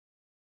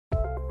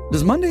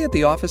Does Monday at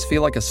the office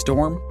feel like a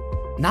storm?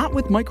 Not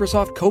with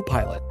Microsoft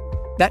Copilot.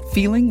 That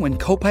feeling when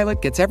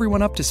Copilot gets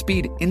everyone up to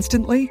speed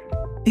instantly?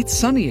 It's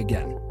sunny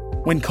again.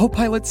 When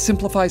Copilot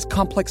simplifies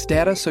complex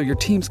data so your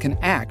teams can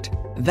act,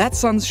 that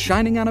sun's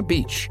shining on a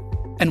beach.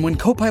 And when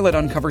Copilot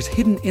uncovers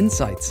hidden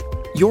insights,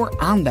 you're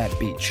on that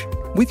beach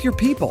with your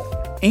people,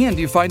 and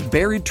you find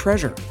buried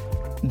treasure.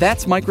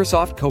 That's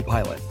Microsoft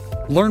Copilot.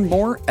 Learn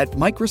more at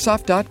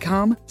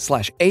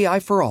Microsoft.com/AI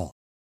for all.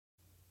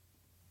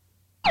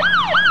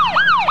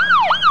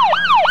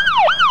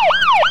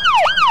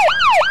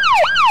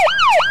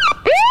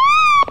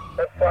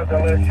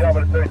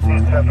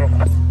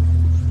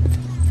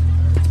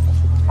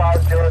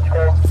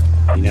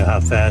 You know how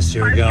fast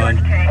you were going?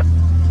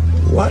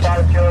 What?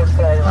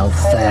 How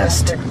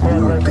fast you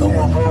were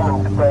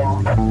going?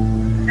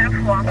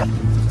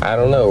 I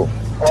don't know.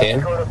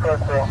 10?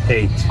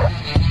 8.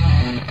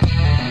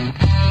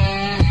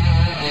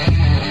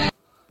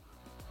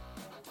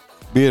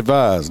 Be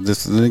advised,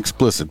 this is an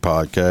explicit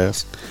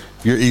podcast.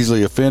 If you're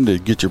easily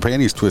offended, get your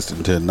panties twisted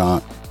into a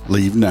knot.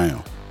 Leave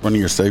now. Run in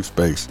your safe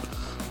space.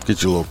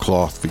 Get your little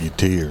cloth for your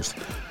tears.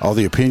 All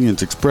the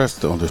opinions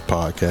expressed on this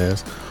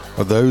podcast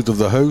are those of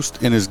the host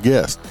and his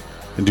guest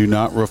and do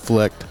not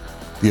reflect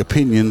the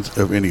opinions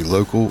of any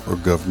local or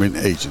government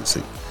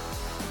agency.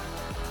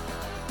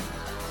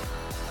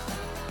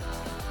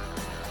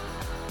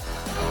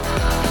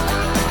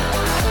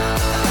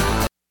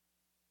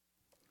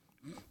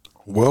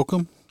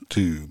 Welcome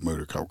to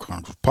Motor Cop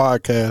Chronicles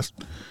Podcast.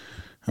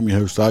 I'm your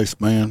host,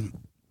 Iceman.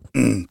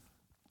 A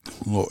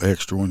little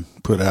extra one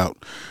put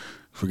out.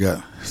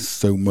 Forgot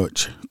so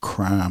much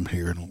crime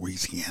here in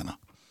Louisiana.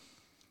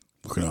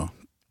 We're going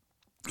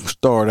to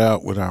start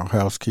out with our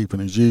housekeeping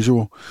as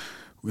usual.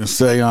 We're going to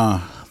say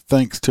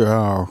thanks to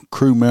our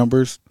crew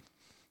members,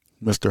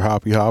 Mr.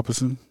 Hoppy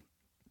Hopperson,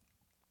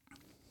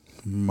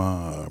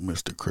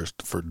 Mr.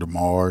 Christopher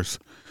DeMars,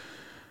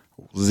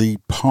 Z.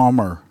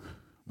 Palmer,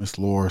 Miss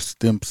Laura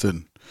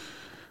Stimson,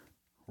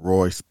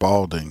 Roy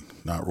Spalding,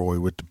 not Roy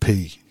with the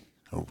P,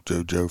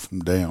 JoJo from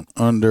Down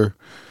Under,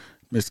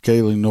 Miss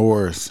Kaylee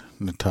Norris,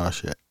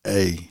 Natasha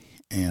A.,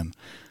 and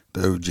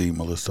the OG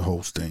Melissa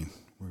Holstein.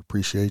 We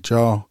appreciate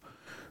y'all,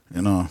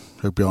 and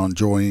hope y'all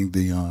enjoying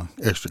the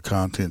extra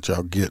content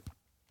y'all get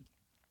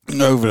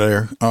over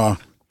there.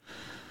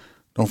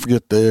 Don't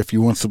forget that if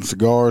you want some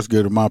cigars,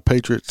 go to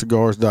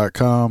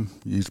mypatriotcigars.com.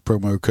 Use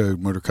promo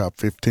code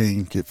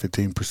MotorCop15, get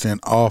 15%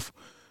 off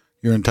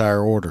your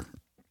entire order.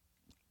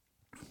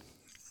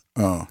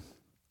 Go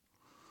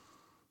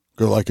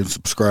like and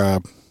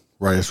subscribe,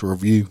 write us a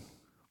review,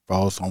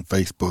 follow us on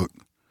Facebook.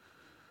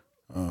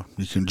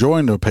 You can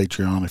join the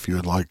Patreon if you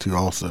would like to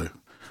also.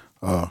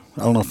 I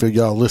don't know if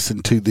y'all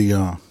listened to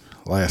the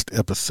last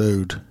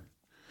episode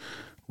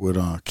with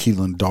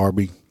Keelan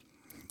Darby.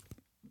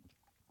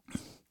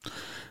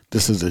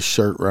 This is a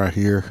shirt right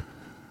here.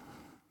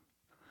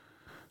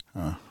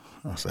 I'll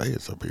say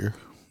it's up here.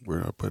 Where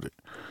did I put it?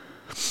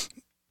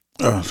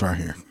 Oh, it's right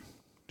here.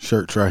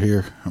 Shirt's right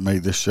here. I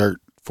made this shirt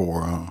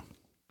for him.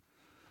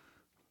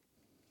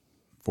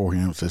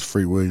 It says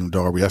Free William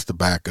Darby. That's the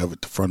back of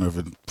it. The front of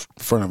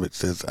it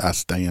says I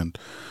Stand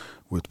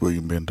with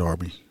William Ben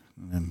Darby,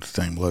 and the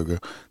same logo.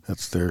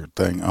 That's their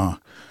thing.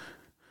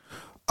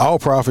 All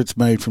profits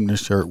made from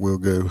this shirt will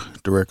go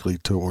directly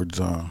towards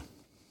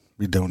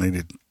be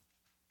donated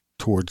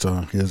towards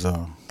his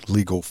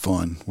legal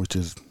fund, which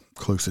is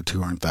close to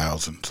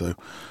 $200,000. So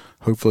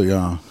hopefully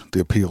the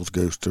appeals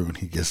goes through and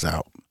he gets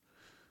out.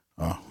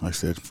 Like I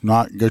said, if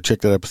not, go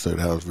check that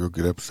episode out. It was a real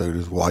good episode.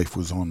 His wife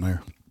was on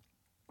there.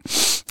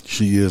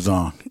 She is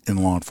in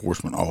law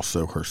enforcement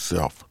also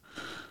herself.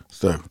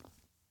 So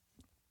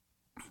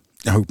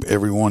I hope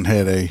everyone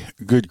had a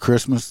good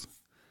Christmas.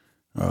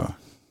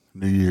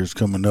 New Year's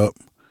coming up.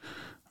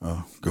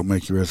 Go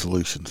make your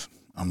resolutions.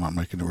 I'm not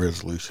making a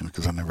resolution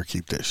because I never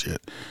keep that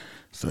shit.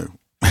 So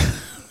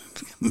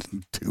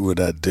do what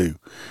I do.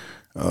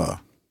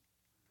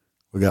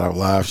 We got our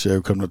live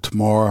show coming up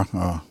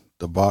tomorrow.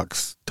 The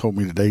box told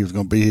me today he was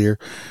going to be here.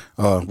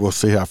 We'll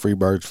see how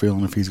Freebird's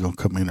feeling, if he's going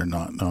to come in or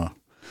not.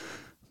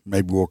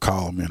 Maybe we'll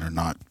call him in or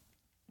not.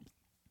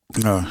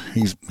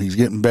 He's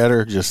getting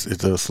better. Just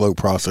it's a slow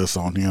process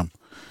on him.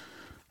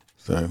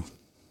 So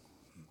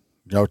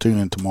y'all tune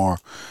in tomorrow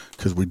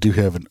because we do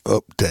have an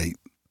update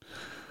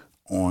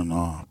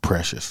on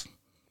Precious.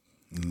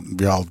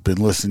 If y'all have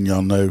been listening,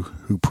 y'all know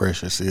who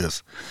Precious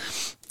is.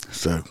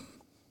 So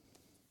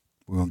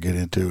we're going to get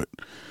into it.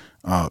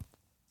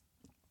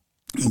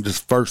 This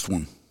first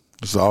one,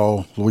 this is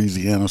all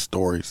Louisiana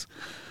stories.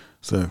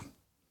 So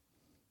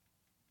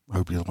I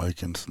hope you're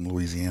liking some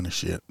Louisiana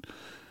shit.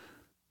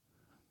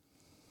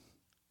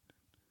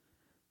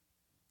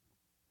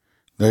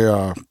 They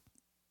are,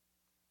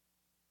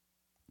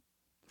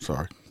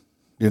 sorry,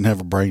 didn't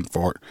have a brain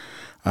fart.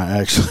 I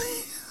actually,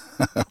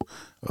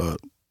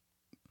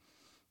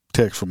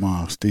 text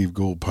from Steve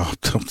Gould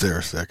popped up there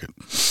a second.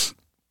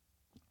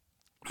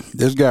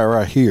 This guy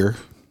right here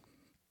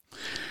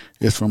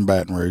is from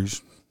Baton Rouge.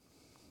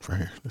 Right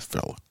here, this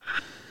fella.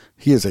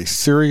 He is a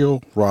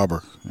serial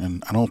robber,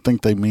 and I don't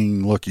think they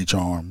mean Lucky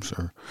Charms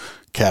or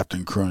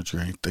Captain Crunch or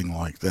anything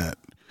like that.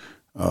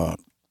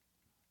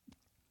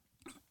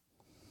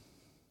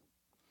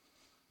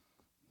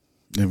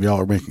 If y'all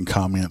are making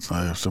comments,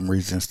 for some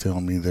reason it's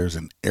telling me there's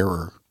an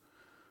error,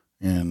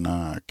 and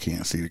I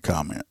can't see the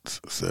comments.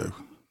 So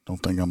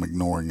don't think I'm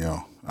ignoring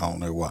y'all. I don't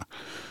know why.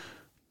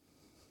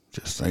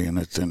 Just saying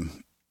it's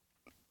in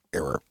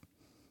error.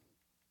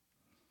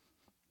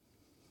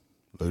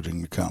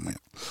 Loading the comment.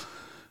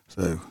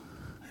 So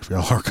if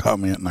y'all are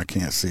commenting, I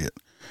can't see it.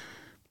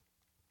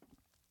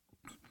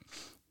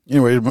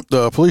 Anyway,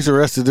 the police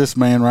arrested this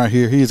man right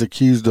here. He is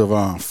accused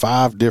of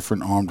 5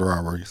 different armed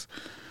robberies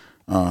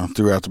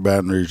throughout the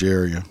Baton Rouge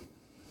area.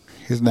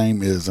 His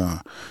name is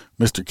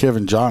Mr.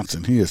 Kevin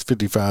Johnson. He is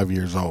 55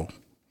 years old.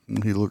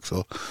 He looks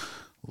a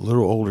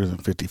little older than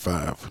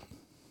 55.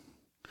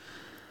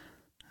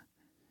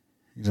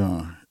 He's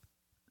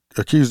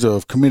accused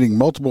of committing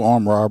multiple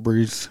armed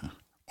robberies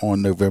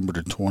on November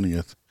the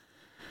 20th.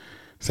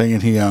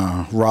 Saying he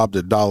robbed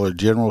a Dollar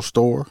General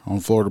store on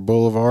Florida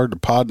Boulevard, the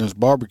Podness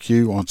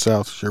Barbecue on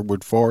South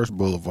Sherwood Forest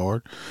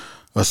Boulevard,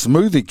 a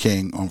Smoothie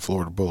King on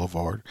Florida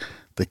Boulevard,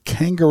 the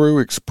Kangaroo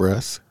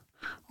Express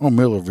on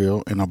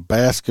Millerville, and a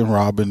Baskin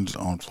Robbins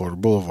on Florida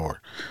Boulevard.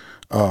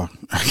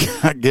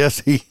 I guess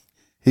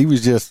he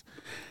was just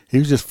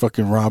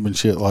fucking robbing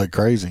shit like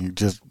crazy.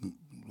 Just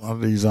a lot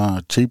of these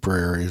cheaper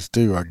areas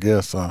too. I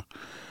guess I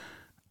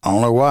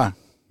don't know why,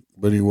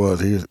 but he was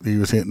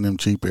hitting them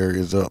cheap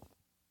areas up.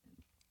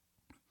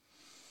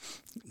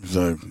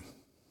 So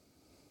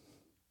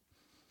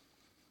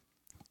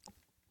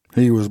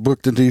he was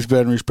booked into East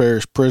Baton Rouge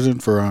Parish Prison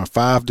for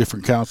 5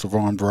 different counts of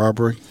armed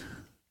robbery.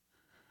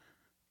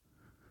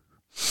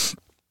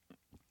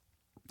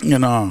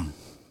 And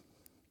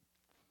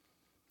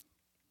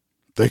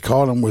they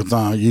caught him with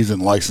using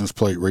license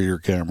plate reader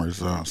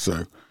cameras.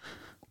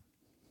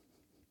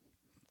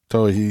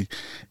 So he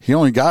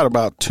only got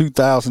about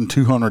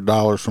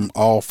 $2,200 from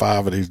all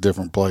 5 of these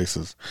different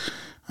places.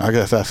 I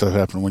guess that's what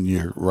happened when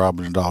you're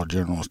robbing a Dollar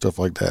General and stuff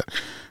like that.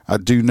 I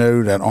do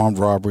know that armed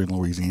robbery in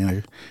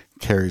Louisiana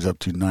carries up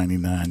to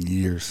 99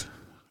 years.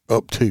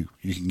 Up to.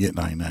 You can get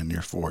 99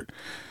 years for it.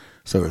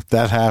 So if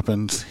that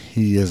happens,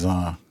 he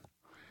can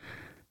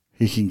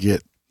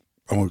get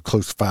almost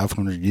close to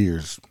 500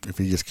 years if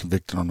he gets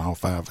convicted on all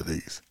 5 of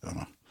these.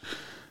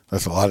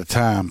 That's a lot of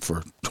time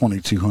for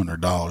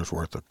 $2,200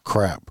 worth of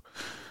crap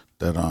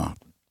that,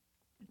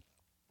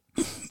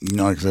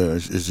 like I said,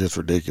 it's just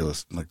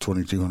ridiculous. Like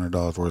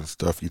 $2,200 worth of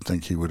stuff you'd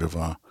think he would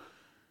have,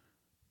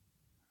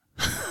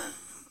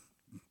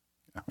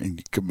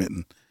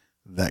 committing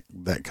that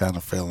kind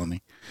of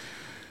felony.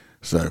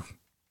 So,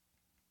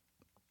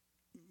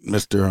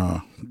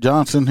 Mr.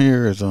 Johnson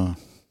here is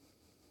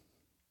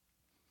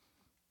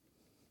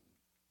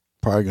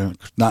probably going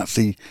to not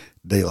see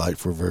daylight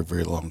for a very,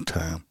 very long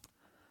time.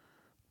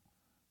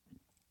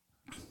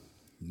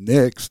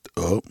 Next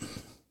up,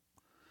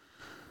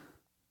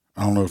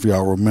 I don't know if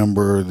y'all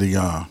remember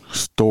the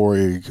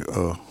story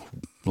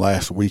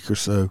last week or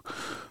so.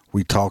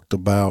 We talked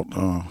about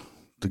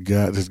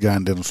this guy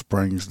in Denham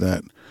Springs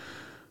that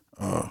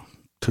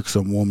took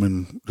some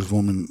woman. This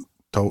woman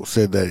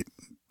said that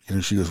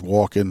she was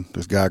walking.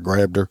 This guy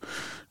grabbed her,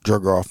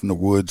 drug her off in the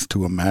woods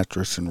to a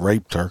mattress, and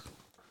raped her.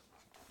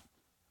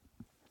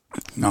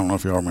 I don't know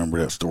if y'all remember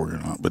that story or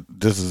not, but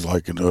this is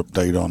like an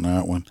update on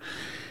that one.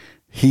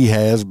 He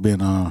has been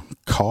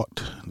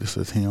caught. This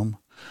is him,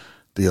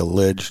 the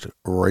alleged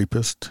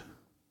rapist.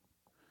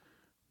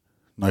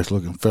 Nice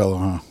looking fella,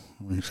 huh?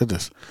 He said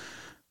this.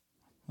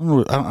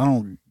 I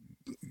don't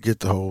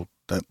get the whole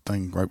that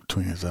thing right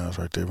between his eyes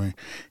right there.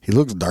 He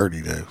looks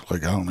dirty though.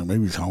 Like, I don't know,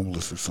 maybe he's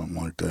homeless or something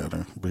like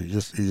that. But he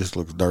just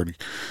looks dirty.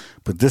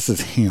 But this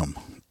is him.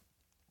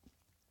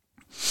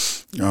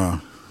 The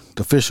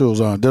officials,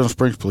 Denham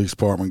Springs Police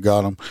Department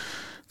got him.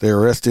 They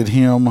arrested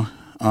him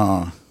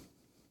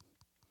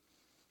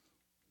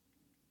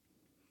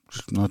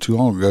just not too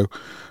long ago.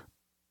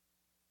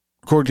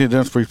 According to the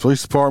Denham Springs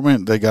Police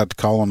Department, they got the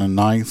call on the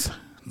 9th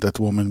that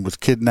the woman was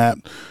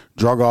kidnapped,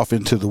 drug off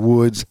into the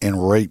woods,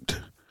 and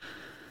raped.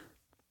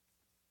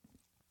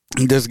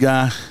 This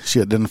guy,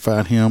 she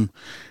identified him,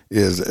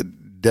 is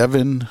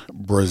Devin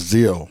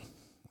Brazil.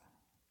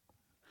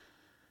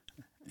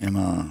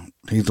 And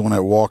he's the one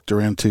that walked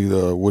her into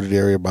the wooded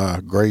area by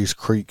Grays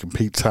Creek and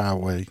Pete's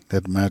Highway,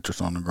 had the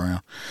mattress on the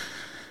ground.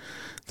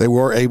 They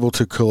were able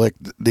to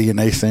collect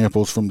DNA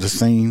samples from the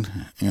scene,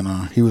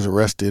 and he was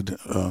arrested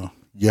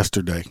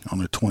yesterday on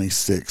the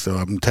 26th. So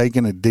I'm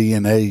taking a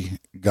DNA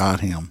got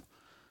him.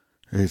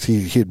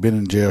 He had been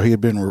in jail. He had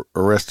been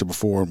arrested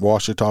before in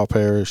Ouachita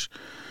Parish,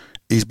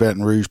 East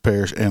Baton Rouge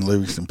Parish, and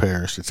Livingston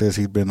Parish. It says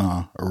he'd been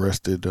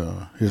arrested.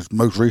 His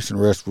most recent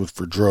arrest was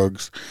for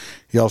drugs.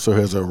 He also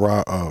has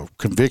a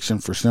conviction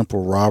for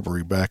simple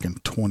robbery back in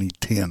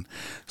 2010.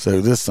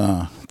 So this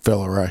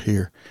fella right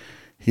here,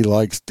 he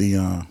likes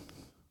the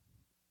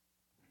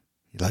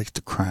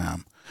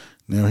crime.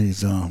 Now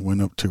he's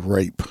went up to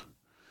rape.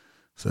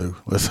 So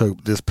let's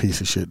hope this piece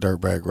of shit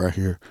dirtbag right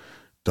here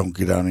don't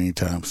get out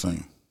anytime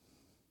soon.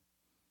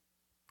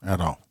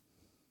 at all.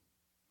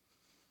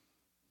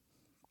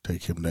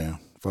 Take him down.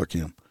 Fuck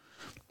him.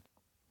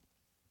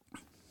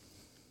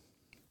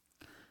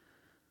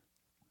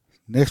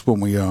 Next one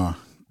we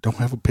don't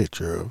have a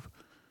picture of.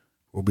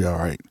 We'll be all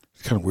right.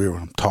 It's kind of weird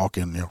when I'm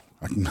talking.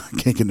 I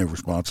can't get no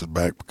responses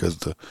back because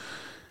the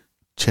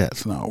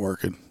chat's not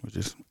working, which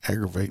is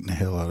aggravating the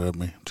hell out of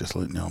me. Just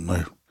letting y'all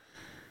know.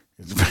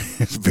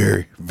 It's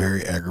very,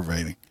 very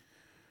aggravating.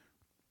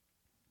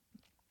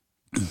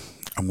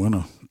 I'm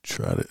gonna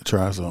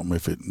try something.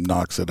 If it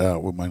knocks it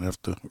out, we might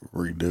have to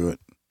redo it.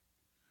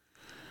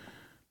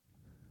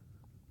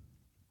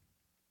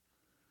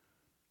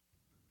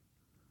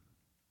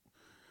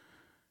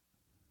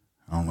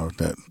 I don't know if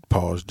that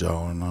paused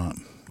y'all or not.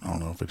 I don't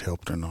know if it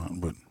helped or not,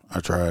 but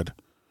I tried.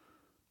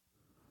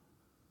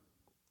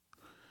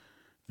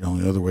 The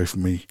only other way for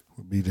me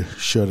would be to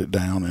shut it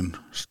down and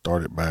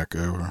start it back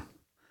over.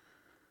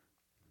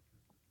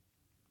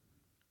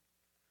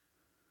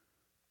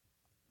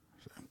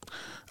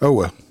 Oh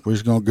well, we're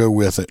just gonna go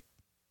with it.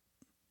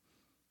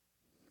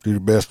 Do the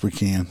best we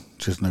can.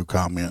 Just no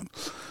comment.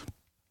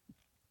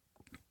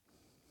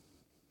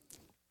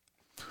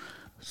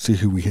 See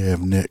who we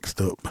have next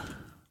up.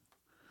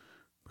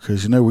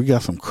 Because, we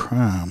got some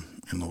crime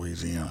in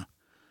Louisiana.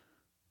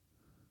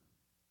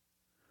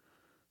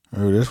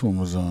 Oh, this one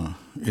was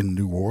in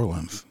New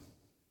Orleans.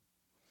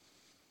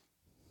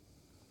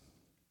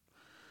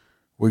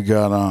 We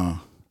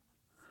had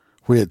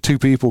 2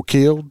 people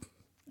killed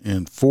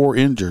and 4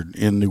 injured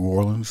in New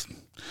Orleans.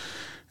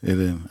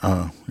 It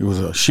was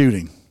a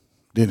shooting.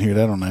 Didn't hear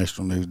that on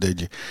national news,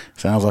 did you?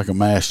 Sounds like a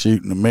mass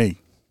shooting to me.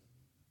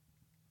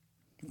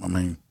 I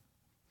mean,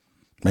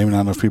 maybe not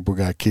enough people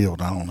got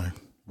killed. I don't know.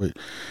 But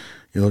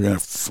you're looking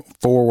at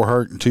 4 were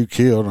hurt and 2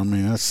 killed. I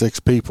mean, that's 6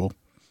 people.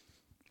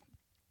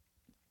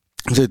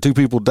 He said 2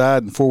 people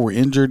died and 4 were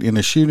injured in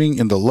a shooting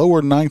in the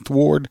lower 9th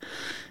Ward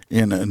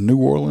in New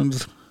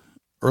Orleans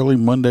early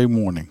Monday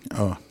morning.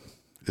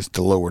 It's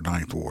the lower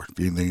 9th Ward. If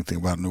you know anything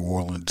about New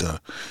Orleans,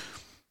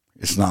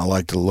 it's not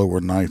like the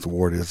lower 9th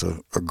Ward is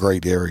a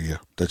great area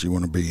that you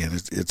want to be in.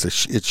 It's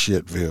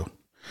Shitville.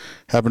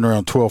 Happened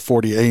around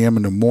 12:40 a.m.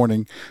 in the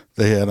morning.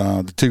 They had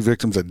the 2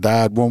 victims that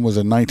died. One was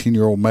a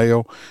 19-year-old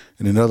male,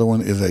 and another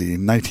one is a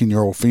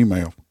 19-year-old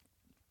female.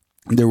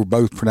 They were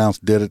both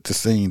pronounced dead at the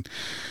scene.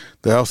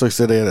 They also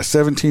said they had a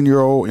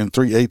 17-year-old and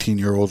 3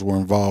 18-year-olds were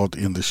involved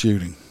in the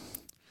shooting.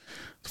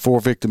 The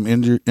 4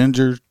 victims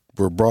injured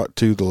were brought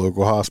to the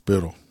local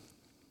hospital.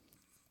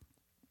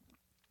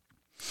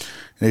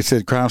 And they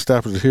said Crime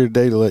Stoppers are here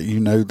today to let you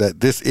know that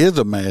this is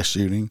a mass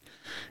shooting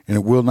and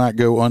it will not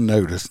go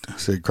unnoticed,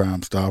 said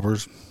Crime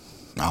Stoppers.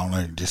 I don't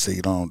know. Did you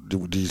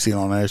see it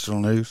on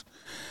national news?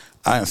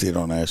 I didn't see it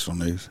on national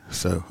news,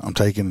 so I'm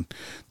taking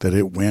that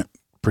it went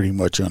pretty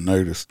much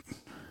unnoticed.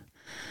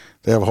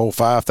 They have a whole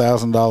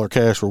 $5,000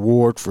 cash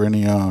reward for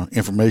any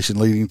information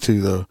leading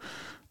to the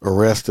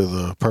arrest of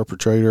the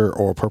perpetrator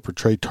or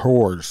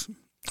perpetrators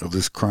of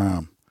this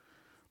crime.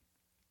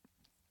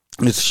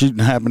 This shooting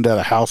happened at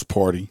a house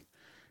party,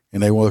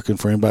 and they were looking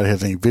for anybody that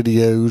has any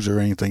videos or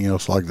anything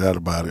else like that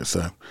about it.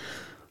 So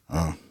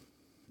I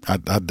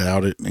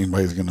doubt it.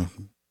 Anybody's going to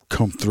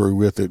come through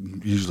with it.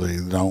 Usually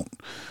they don't.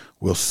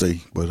 We'll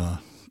see. But, of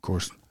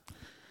course,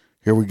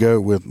 here we go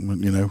with,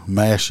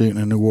 mass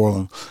shooting in New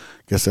Orleans.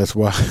 Guess that's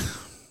why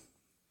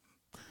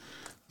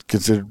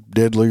considered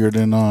deadlier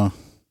than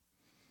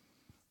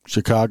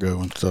Chicago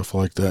and stuff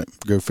like that.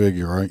 Go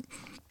figure, right?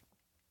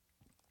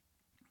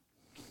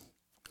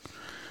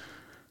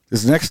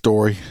 This next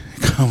story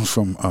comes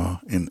from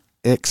an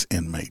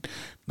ex-inmate.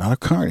 Not a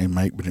current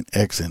inmate, but an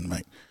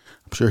ex-inmate.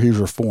 I'm sure he's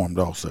reformed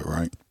also,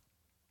 right?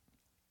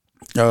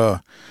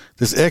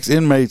 This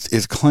ex-inmate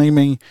is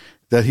claiming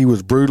that he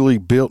was brutally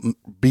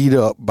beat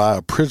up by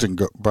a prison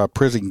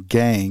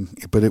gang,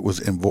 but it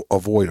was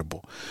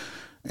avoidable.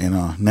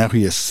 And now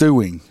he is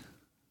suing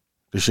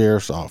the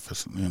sheriff's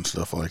office and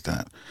stuff like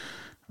that.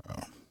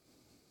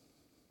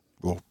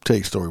 Well, tell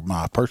you a story.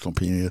 My personal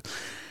opinion is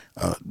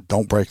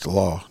don't break the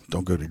law.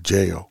 Don't go to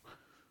jail.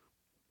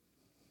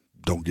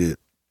 Don't get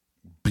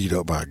beat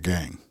up by a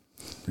gang.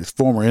 This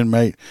former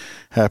inmate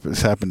happened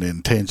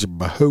in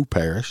Tangipahoa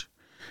Parish.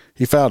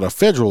 He filed a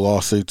federal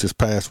lawsuit this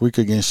past week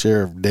against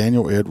Sheriff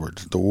Daniel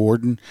Edwards, the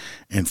warden,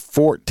 and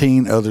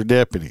 14 other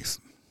deputies,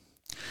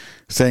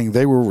 saying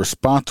they were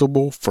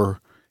responsible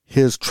for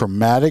his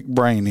traumatic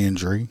brain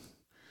injury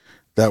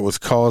that was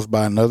caused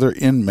by another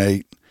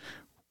inmate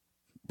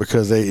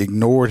because they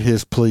ignored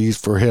his pleas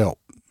for help.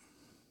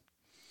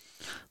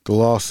 The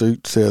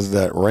lawsuit says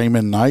that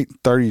Raymond Knight,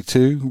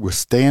 32, was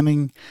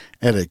standing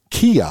at a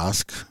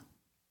kiosk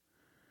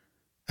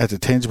at the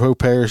Tangipahoa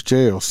Parish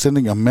Jail,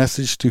 sending a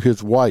message to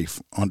his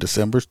wife on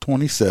December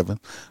 27th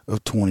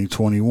of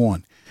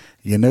 2021.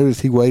 You notice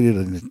he waited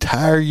an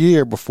entire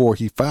year before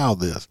he filed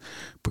this,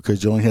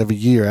 because you only have a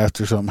year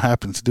after something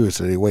happens to do it.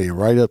 So they waited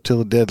right up till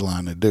the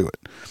deadline to do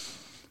it.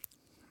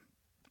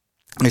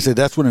 He said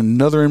that's when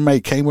another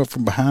inmate came up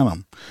from behind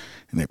him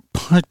and it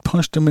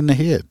punched him in the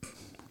head.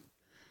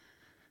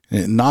 And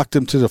it knocked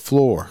him to the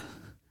floor.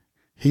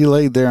 He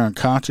laid there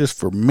unconscious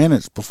for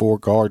minutes before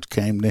guards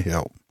came to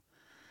help.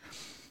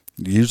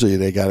 Usually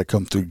they got to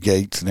come through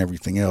gates and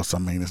everything else. I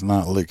mean, it's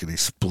not lickety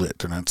split.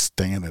 They're not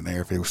standing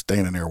there. If they were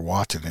standing there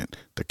watching it,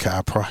 the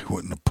guy probably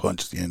wouldn't have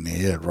punched you in the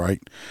head, right?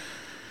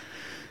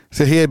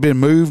 So he had been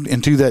moved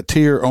into that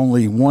tier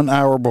only 1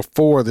 hour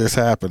before this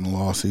happened,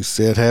 Lawsey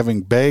said,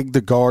 having begged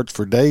the guards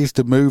for days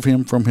to move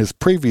him from his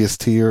previous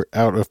tier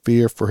out of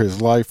fear for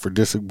his life for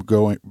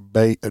disobeying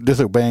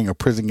a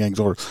prison gang's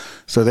order.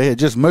 So they had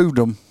just moved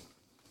him,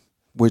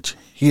 which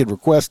he had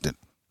requested,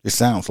 it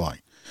sounds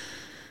like.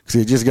 Because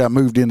he just got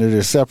moved into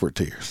their separate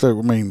tier. So,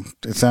 I mean,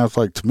 it sounds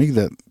like to me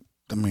that,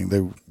 I mean,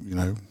 they,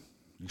 you're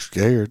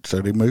scared,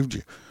 so they moved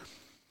you.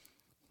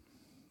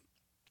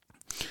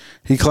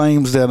 He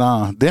claims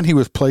that then he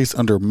was placed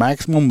under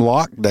maximum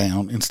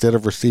lockdown instead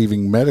of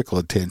receiving medical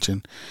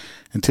attention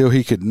until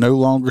he could no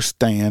longer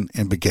stand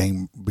and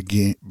began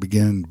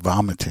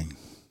vomiting.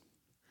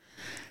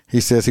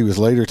 He says he was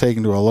later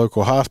taken to a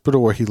local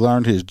hospital where he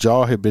learned his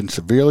jaw had been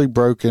severely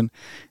broken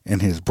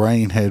and his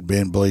brain had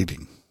been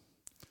bleeding.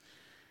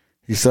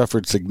 He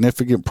suffered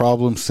significant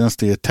problems since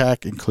the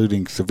attack,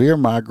 including severe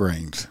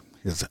migraines,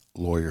 his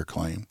lawyer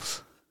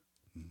claims.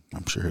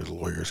 I'm sure his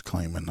lawyer's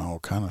claiming all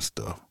kind of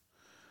stuff.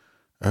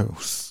 Oh,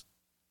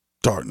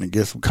 starting to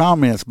get some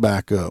comments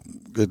back up.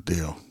 Good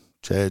deal.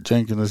 Chad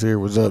Jenkins is here.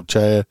 What's up,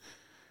 Chad?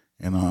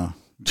 And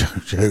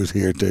Joe's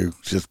here too.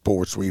 Just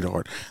poor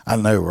sweetheart. I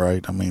know,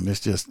 right? I mean,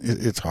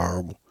 it's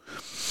horrible.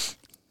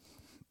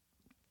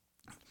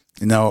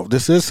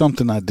 This is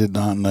something I did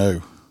not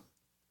know.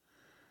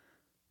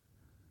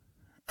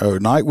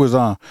 Knight was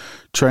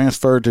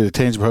transferred to the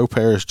Tangipahoa Hope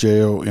Parish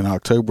Jail in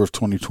October of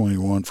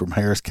 2021 from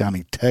Harris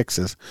County,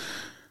 Texas,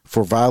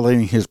 for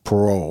violating his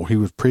parole. He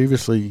had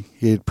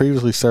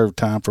previously served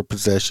time for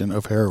possession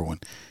of heroin.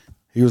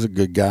 He was a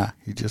good guy.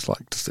 He just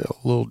liked to sell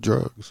little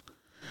drugs.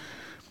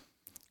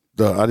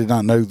 I did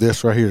not know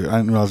this right here. I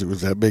didn't realize it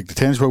was that big. The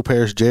Tangipahoa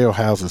Parish Jail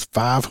houses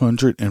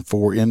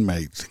 504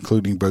 inmates,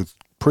 including both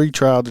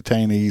pretrial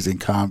detainees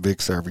and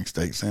convicts serving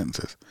state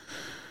sentences.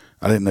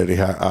 I didn't know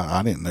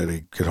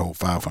they could hold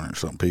 500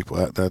 something people.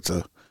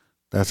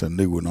 That's a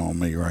new one on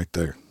me right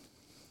there.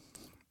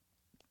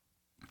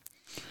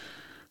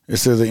 It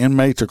says the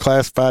inmates are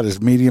classified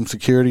as medium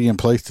security and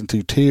placed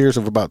into tiers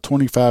of about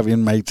 25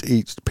 inmates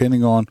each,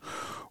 depending on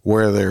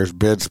where there's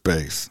bed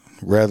space,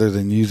 rather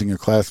than using a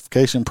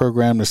classification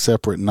program to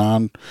separate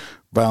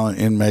non-violent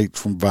inmates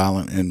from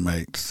violent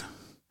inmates.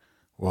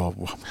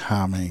 Well,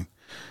 I mean,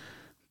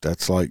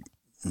 that's like,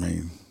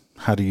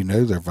 how do you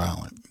know they're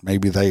violent?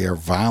 Maybe they are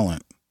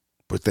violent,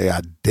 but they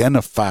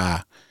identify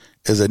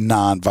as a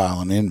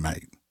non-violent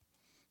inmate.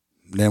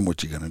 Then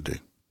what you going to do?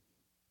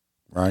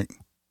 Right?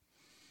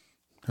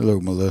 Hello,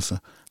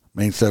 Melissa.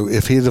 So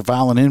if he's a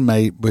violent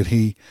inmate, but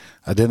he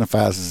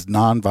identifies as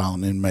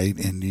non-violent inmate,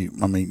 and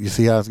you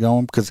see how it's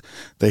going? Because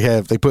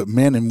they put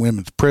men in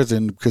women's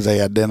prison because they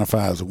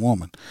identify as a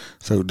woman.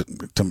 So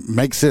to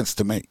make sense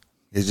to me,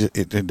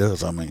 it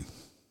does.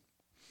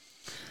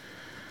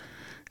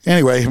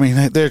 Anyway,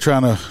 they're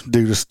trying to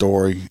do the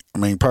story.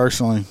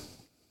 Personally,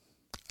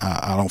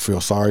 I don't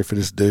feel sorry for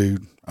this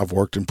dude. I've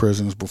worked in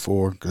prisons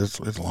before, because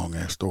it's a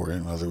long-ass story. I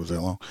didn't realize it was that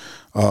long.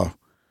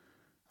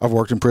 I've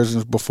worked in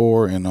prisons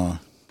before, and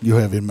you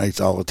have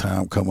inmates all the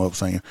time come up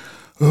saying,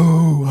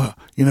 I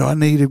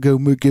need to go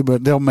get,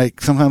 but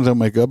sometimes they'll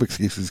make up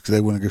excuses because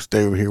they want to go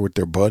stay over here with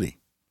their buddy.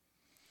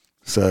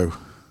 So,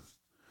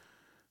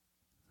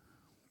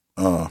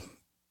 but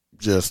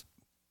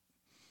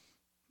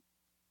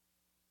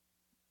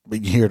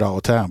you hear it all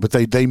the time. But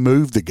they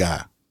moved the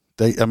guy.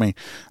 I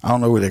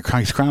don't know what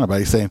he's crying about.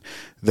 He's saying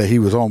that he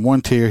was on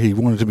one tier. He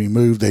wanted to be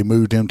moved. They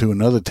moved him to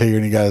another tier,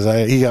 and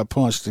he got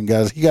punched and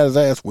he got his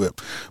ass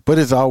whipped. But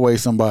it's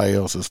always somebody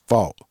else's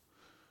fault.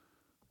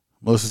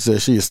 Melissa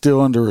says she is still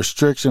under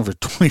restriction for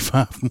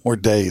 25 more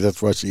days.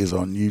 That's why she is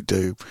on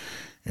YouTube.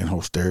 And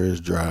Holster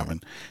is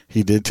driving.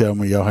 He did tell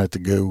me y'all had to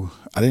go.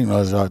 I didn't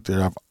realize y'all had to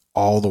drive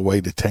all the way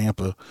to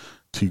Tampa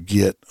to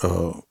get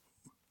for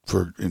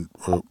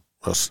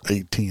a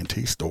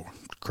AT&T store.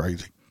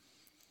 Crazy.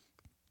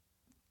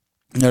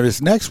 Now,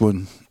 this next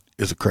one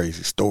is a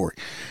crazy story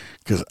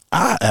because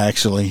I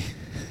actually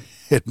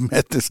had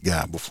met this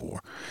guy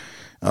before.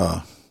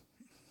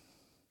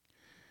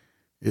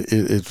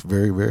 It's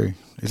very, very,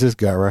 it's this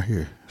guy right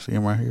here. See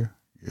him right here?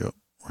 Yep,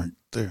 right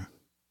there.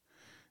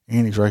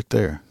 And he's right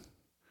there.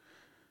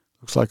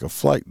 Looks like a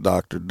flight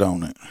doctor,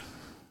 don't it?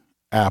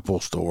 Apple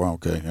store.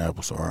 Okay,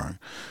 Apple store.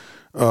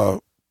 All right.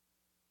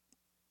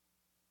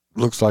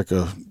 Looks like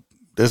this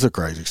is a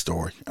crazy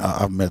story.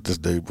 I've met this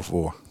dude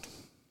before.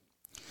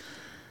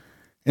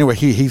 Anyway,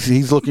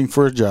 he's looking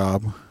for a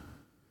job.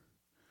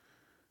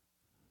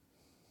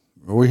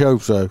 We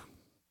hope so.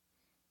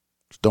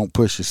 Just don't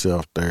push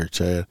yourself there,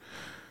 Chad.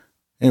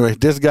 Anyway,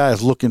 this guy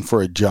is looking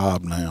for a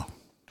job now.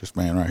 This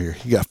man right here.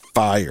 He got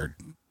fired.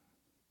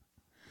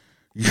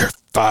 You're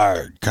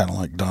fired, kind of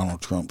like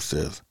Donald Trump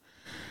says.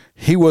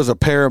 He was a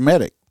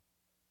paramedic.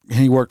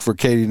 He worked for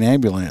Acadian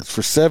Ambulance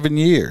for 7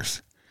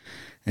 years.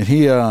 And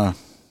he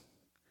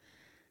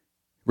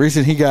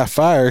Reason he got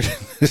fired,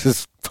 this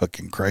is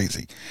fucking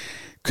crazy,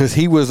 because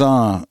he was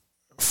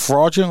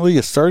fraudulently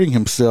asserting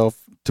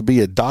himself to be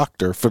a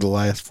doctor for the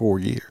last 4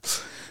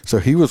 years. So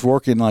he was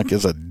working like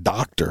as a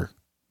doctor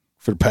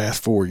for the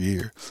past 4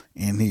 years,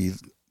 and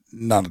he's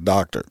not a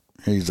doctor.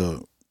 He's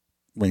a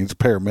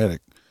paramedic.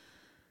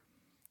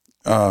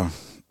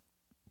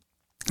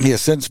 He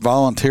has since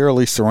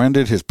voluntarily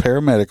surrendered his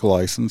paramedic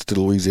license to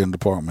the Louisiana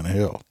Department of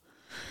Health.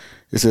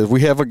 It says,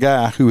 we have a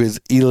guy who is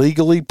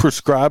illegally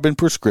prescribing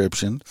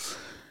prescriptions.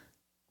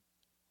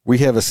 We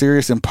have a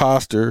serious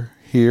imposter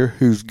here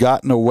who's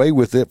gotten away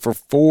with it for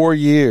 4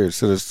 years,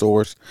 said a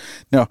source.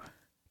 Now,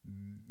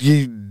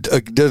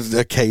 does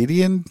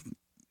Acadian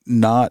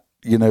not,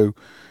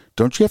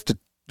 don't you have to,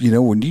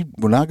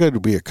 when I go to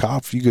be a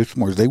cop, if you go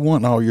somewhere, they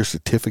want all your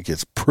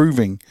certificates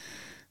proving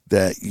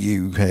that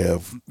you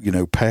have,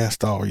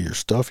 passed all your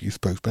stuff you're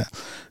supposed to pass.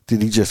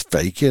 Did he just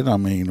fake it? I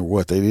mean, or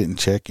what? They didn't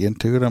check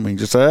into it? I mean,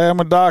 just say, hey, I'm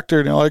a doctor.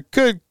 And they're like,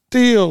 good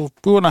deal.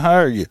 We want to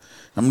hire you.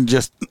 I mean,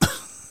 just,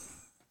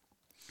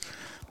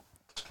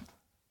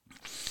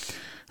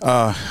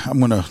 I'm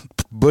going to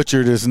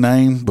butcher this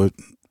name, but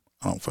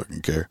I don't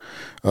fucking care.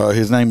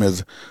 His name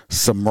is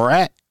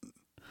Samrat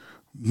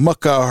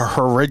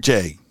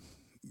Mukherjee.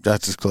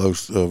 That's as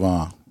close of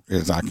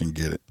as I can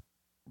get it.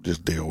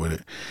 Just deal with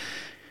it.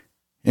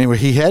 Anyway,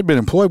 he had been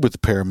employed with the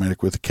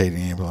paramedic with the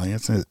Acadian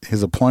Ambulance.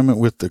 His employment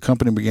with the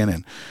company began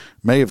in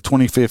May of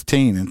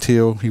 2015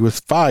 until he was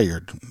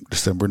fired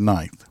December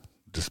 9th,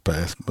 this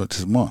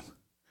month.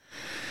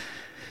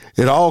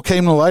 It all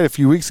came to light a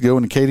few weeks ago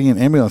when Acadian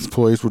Ambulance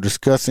employees were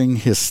discussing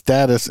his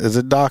status as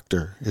a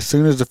doctor. As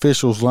soon as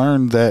officials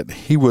learned that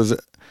he was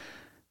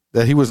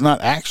not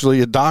actually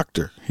a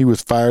doctor, he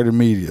was fired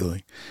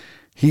immediately.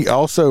 He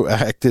also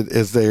acted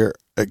as their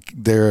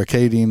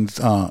Acadians,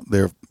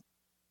 their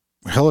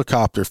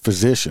helicopter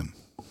physician.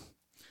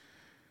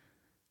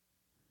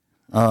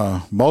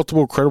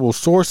 Multiple credible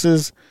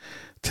sources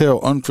tell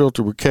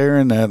Unfiltered with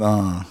Karen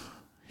that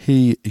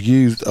he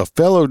used a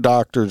fellow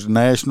doctor's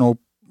national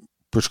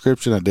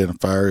prescription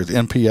identifier, his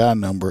NPI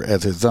number,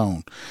 as his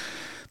own.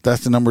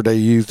 That's the number they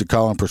use to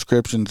call in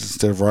prescriptions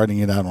instead of writing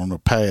it out on a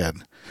pad.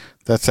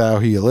 That's how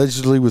he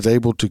allegedly was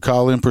able to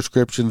call in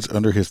prescriptions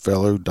under his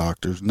fellow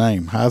doctor's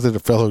name. How's it a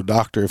fellow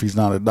doctor if he's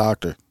not a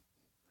doctor?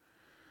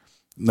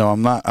 No,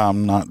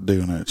 I'm not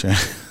doing that, Chad.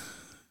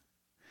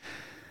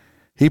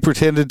 He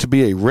pretended to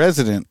be a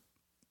resident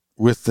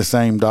with the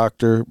same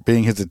doctor,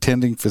 being his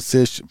attending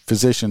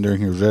physician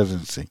during his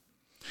residency.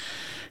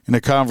 In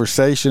a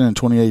conversation in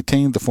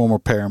 2018, the former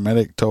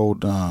paramedic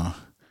told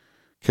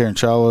Karen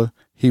Chawla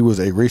he was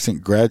a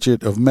recent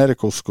graduate of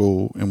medical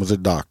school and was a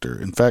doctor.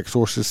 In fact,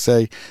 sources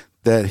say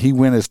that he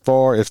went as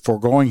far as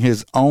foregoing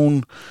his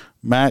own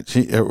match.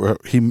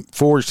 He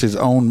forged his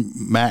own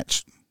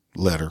match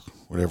letter,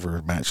 whatever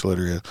a match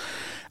letter is.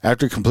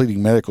 After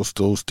completing medical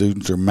school,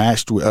 students are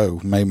matched with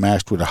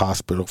a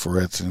hospital for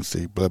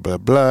residency, blah, blah,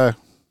 blah.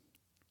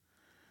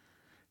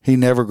 He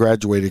never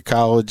graduated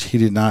college. He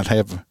did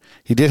have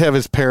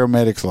his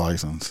paramedic's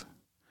license,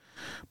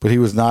 but he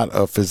was not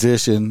a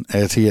physician,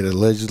 as he had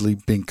allegedly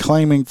been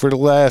claiming for the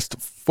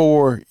last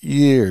 4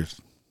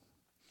 years.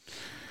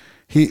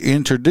 He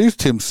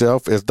introduced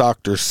himself as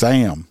Dr.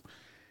 Sam,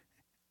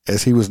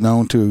 as he was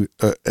known to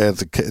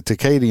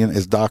Acadian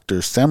as Dr.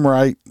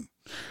 Samrat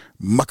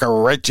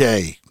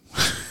Mukherjee.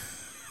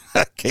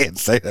 I can't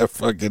say that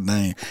fucking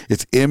name.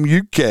 It's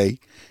Mukherjee.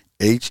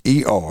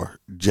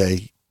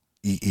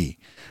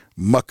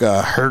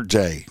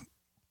 Mukherjee.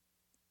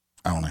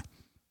 I don't know.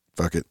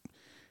 Fuck it.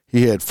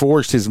 He had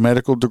forged his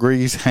medical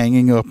degrees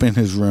hanging up in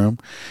his room.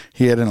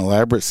 He had an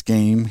elaborate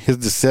scheme, his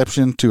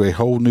deception to a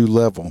whole new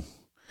level.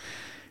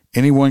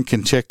 Anyone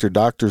can check their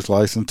doctor's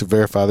license to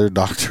verify their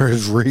doctor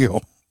is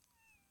real.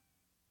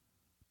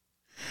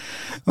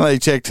 They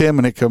checked him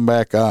and it come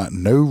back,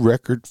 no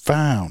record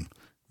found,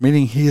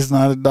 meaning he is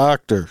not a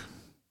doctor.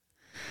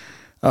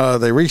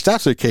 They reached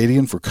out to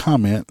Acadian for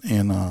comment,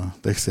 and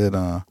they said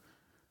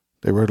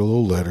they wrote a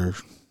little letter,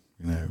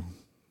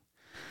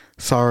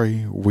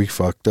 sorry, we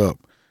fucked up.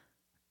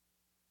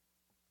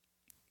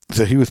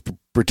 So he was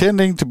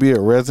pretending to be a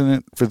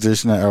resident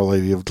physician at Our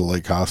Lady of the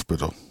Lake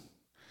Hospital.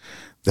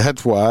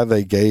 That's why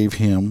they gave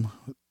him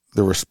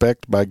the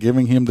respect by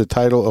giving him the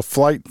title of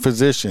flight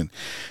physician.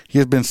 He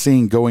has been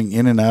seen going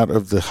in and out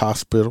of the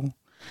hospital.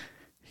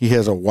 He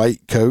has a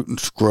white coat and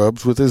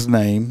scrubs with his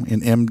name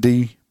and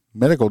MD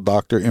medical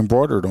doctor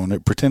embroidered on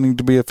it, pretending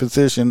to be a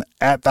physician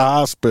at the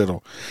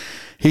hospital.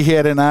 He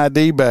had an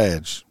ID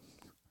badge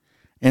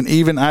and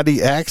even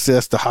ID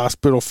access to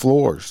hospital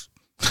floors.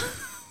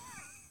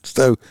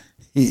 So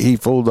he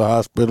fooled the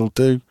hospital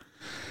too.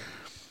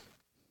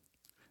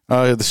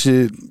 The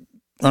shit.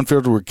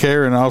 Unfiltered with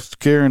Karen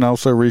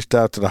also reached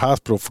out to the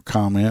hospital for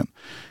comment,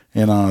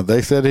 and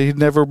they said he'd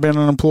never been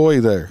an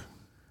employee there.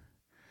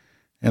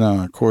 And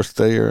of course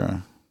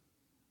the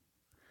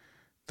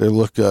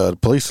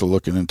police are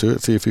looking into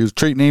it, see if he was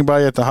treating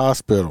anybody at the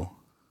hospital.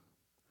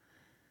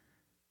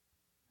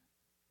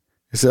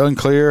 It's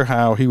unclear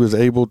how he was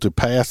able to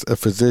pass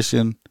as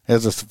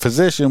a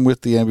physician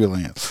with the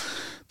ambulance.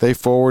 They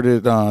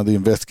forwarded the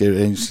investigative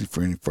agency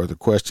for any further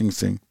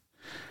questioning.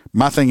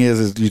 My thing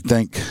is you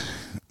think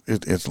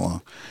it's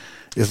long.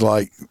 It's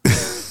like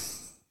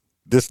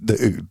this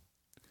dude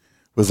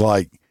was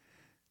like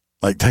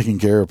taking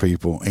care of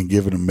people and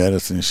giving them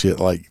medicine and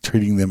shit, like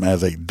treating them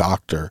as a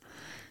doctor.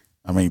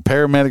 I mean,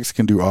 paramedics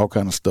can do all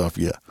kind of stuff,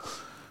 yeah.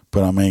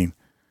 But I mean,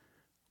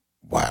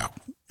 wow.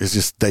 It's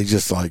just, they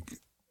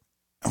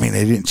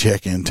didn't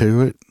check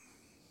into it.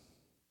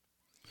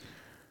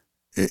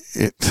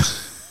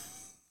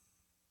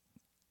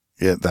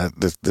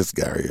 This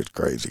guy here is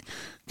crazy.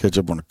 Catch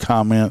up on the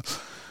comments.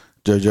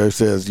 JoJo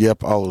says,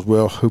 yep, all is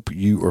well. Hope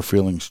you are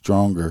feeling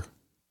stronger.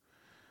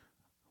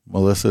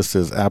 Melissa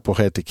says Apple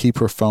had to keep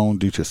her phone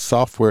due to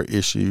software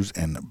issues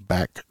and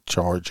back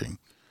charging.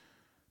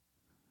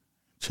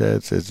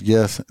 Chad says,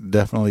 yes,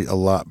 definitely a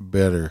lot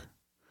better.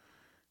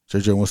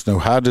 JoJo wants to know,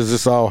 how does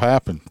this all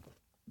happen?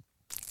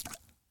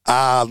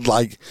 I'd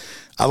like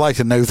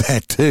to know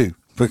that too,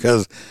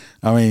 because,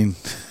 I mean,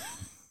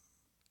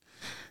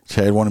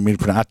 Chad wanted me to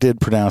pronounce. I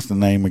did pronounce the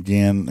name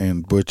again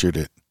and butchered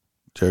it.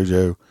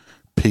 JoJo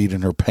peed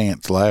in her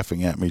pants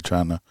laughing at me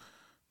trying to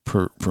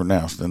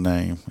pronounce the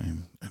name.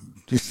 And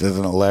she says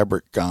an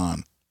elaborate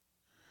con.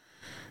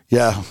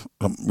 Yeah,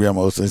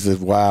 Melissa says,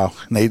 wow,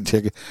 need to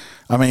check it.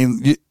 I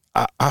mean,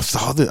 I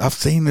saw that. I've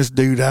seen this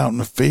dude out in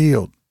the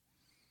field.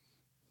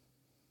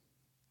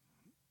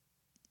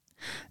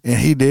 And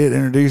he did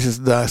introduce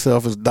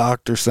himself as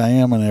Dr.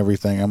 Sam and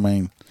everything. I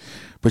mean,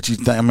 but you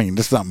think, I mean,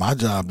 it's not my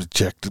job to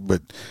check it,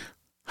 but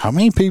how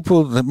many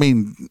people, I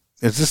mean,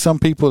 is there some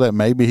people that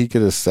maybe he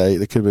could have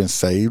saved, that could have been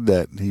saved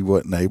that he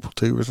wasn't able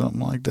to or something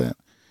like that?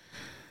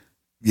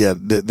 Yeah,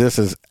 this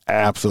is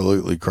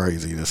absolutely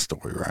crazy, this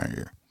story right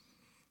here.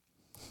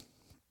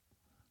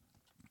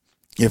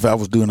 If I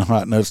was doing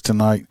hot nuts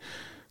tonight,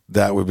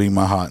 that would be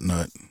my hot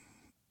nut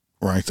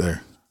right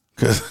there.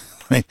 Because,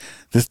 I mean,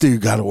 this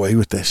dude got away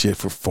with that shit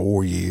for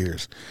 4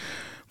 years.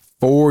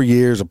 4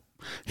 years.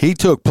 He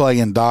took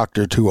playing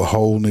doctor to a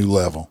whole new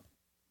level.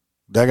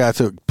 That guy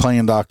took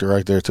playing doctor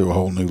right there to a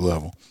whole new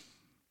level.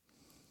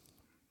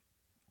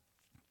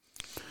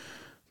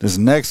 This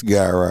next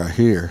guy right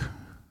here,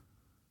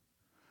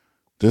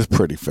 this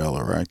pretty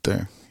fella right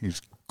there,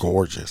 he's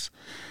gorgeous.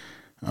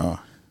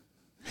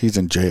 He's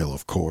in jail,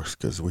 of course,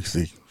 because we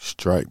see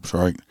stripes,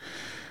 right?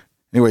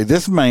 Anyway,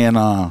 this man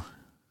in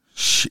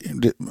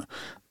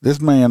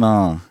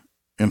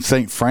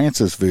St.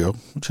 Francisville,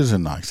 which is a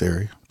nice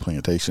area,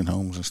 plantation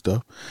homes and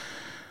stuff.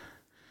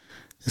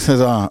 It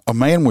says a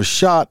man was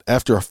shot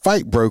after a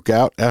fight broke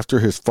out after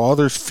his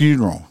father's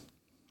funeral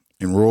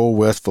in rural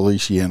West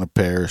Feliciana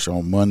Parish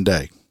on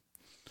Monday.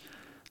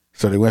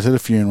 So they went to the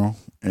funeral,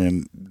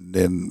 and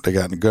then they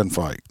got in a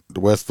gunfight.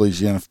 The West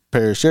Feliciana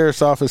Parish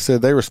Sheriff's Office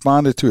said they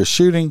responded to a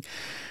shooting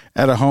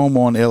at a home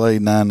on LA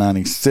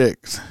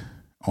 996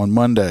 on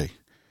Monday.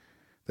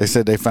 They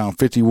said they found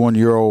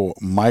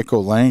 51-year-old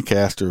Michael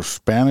Lancaster of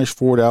Spanish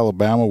Fort,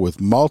 Alabama, with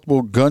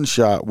multiple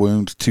gunshot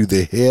wounds to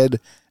the head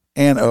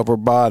and upper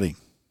body.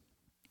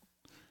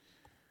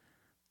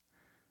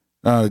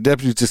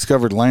 Deputies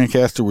discovered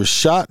Lancaster was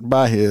shot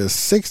by his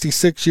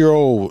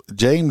 66-year-old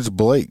James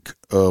Blake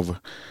of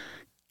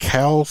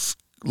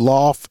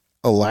Kalsloff,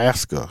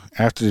 Alaska,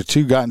 after the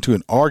two got into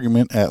an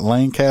argument at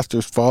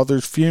Lancaster's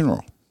father's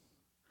funeral.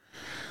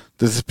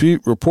 The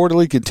dispute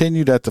reportedly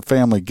continued at the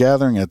family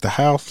gathering at the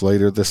house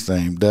later the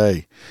same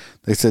day.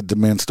 They said the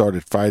men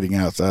started fighting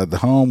outside the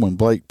home when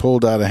Blake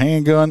pulled out a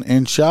handgun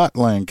and shot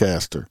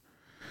Lancaster.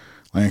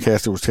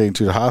 Lancaster was taken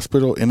to the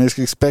hospital and is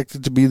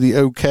expected to be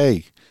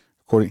okay.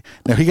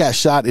 Now, he got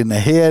shot in the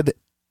head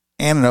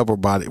and an upper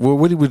body. Well,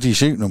 what was he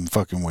shooting him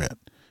fucking with?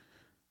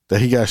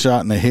 That he got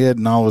shot in the head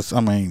and all this, I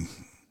mean,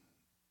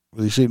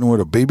 was he shooting him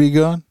with a BB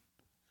gun?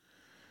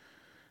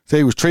 So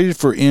he was treated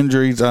for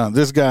injuries.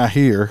 This guy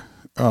here,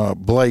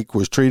 Blake,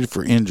 was treated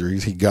for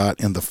injuries he got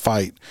in the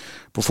fight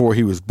before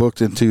he was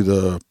booked into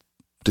the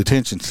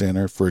detention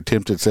center for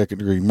attempted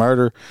second-degree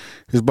murder.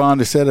 His bond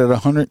is set at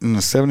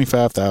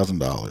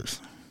 $175,000.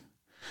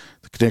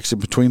 The connection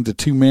between the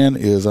two men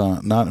is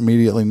not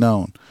immediately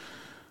known.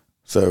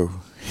 So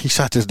he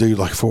shot this dude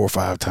like 4 or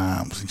 5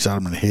 times. He shot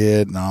him in the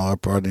head and all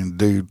that part, and the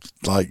dude's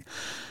like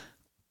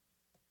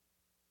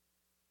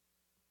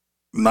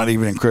not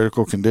even in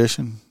critical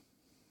condition.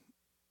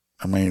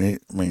 I mean,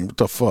 what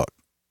the fuck?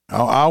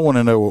 I want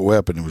to know what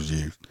weapon was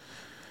used.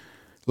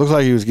 Looks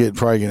like he was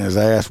probably getting his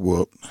ass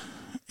whooped.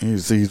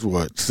 He's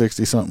what,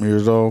 60-something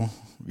years old?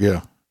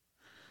 Yeah.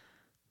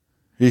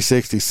 He's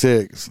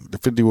 66. The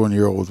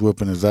 51-year-old was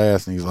whipping his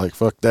ass, and he's like,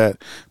 fuck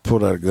that.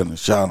 Pulled out a gun and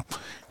shot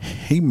him.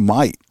 He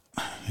might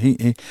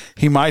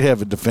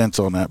have a defense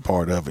on that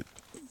part of it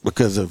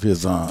because of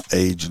his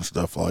age and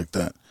stuff like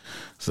that.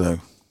 So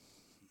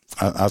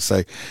I'd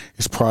say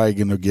it's probably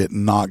going to get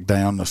knocked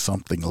down to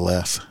something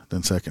less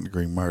than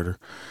second-degree murder.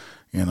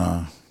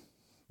 And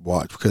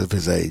watch, because of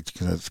his age,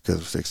 because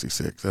of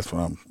 66. That's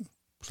what I'm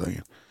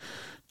saying.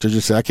 To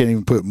just say, I can't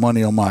even put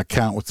money on my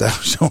account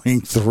without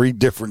showing 3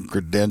 different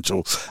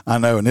credentials. I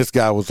know, and this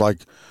guy was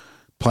like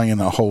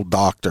playing a whole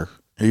doctor.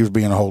 He was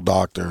being a whole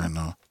doctor,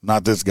 and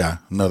Not this guy,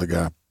 another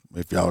guy,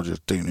 if y'all are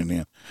just tuning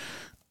in.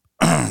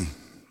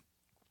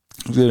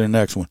 Let's get to the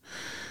next one.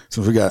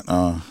 So we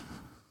got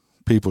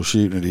people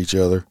shooting at each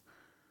other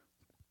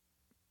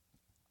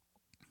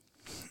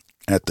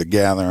at the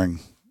gathering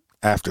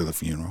after the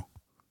funeral.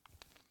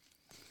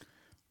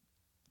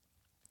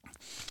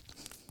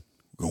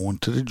 Going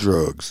to the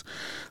drugs.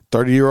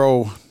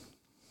 30-year-old.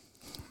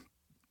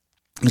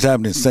 This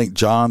happened in St.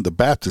 John the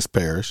Baptist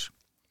Parish,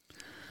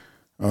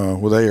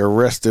 where they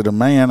arrested a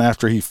man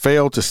after he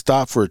failed to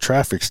stop for a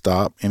traffic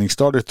stop, and he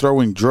started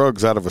throwing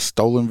drugs out of a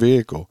stolen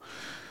vehicle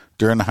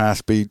during a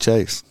high-speed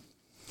chase.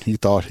 He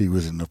thought he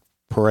was in the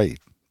parade,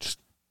 just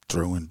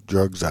throwing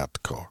drugs out the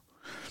car.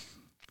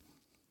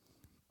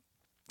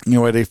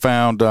 Anyway, they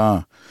found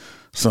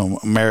some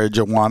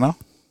marijuana,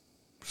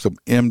 some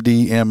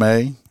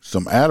MDMA,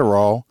 some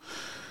Adderall,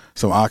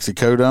 some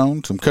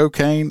oxycodone, some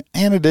cocaine,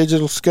 and a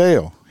digital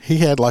scale. He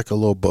had like a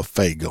little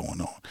buffet going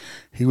on.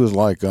 He was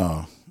like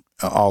an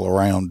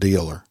all-around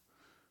dealer.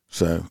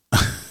 So,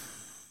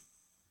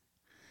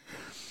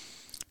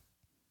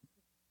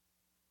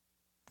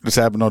 this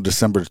happened on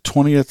December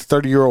 20th.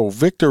 30-year-old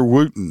Victor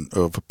Wooten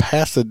of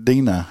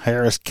Pasadena,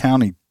 Harris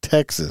County,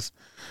 Texas,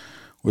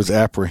 was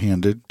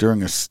apprehended during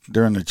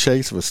the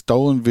chase of a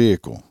stolen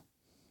vehicle,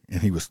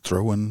 and he was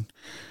throwing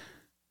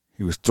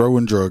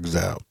drugs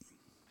out.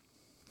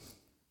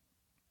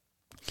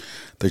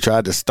 They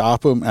tried to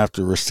stop him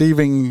after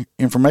receiving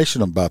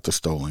information about the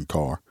stolen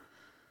car.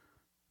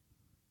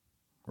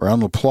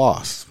 Around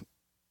Laplace,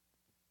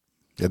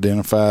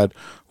 identified,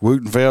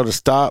 Wooten failed to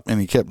stop,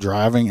 and he kept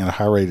driving at a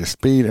high rate of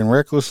speed and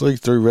recklessly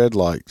through red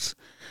lights.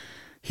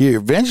 He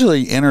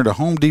eventually entered a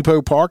Home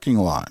Depot parking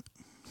lot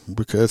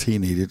because he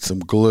needed some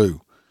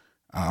glue.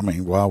 I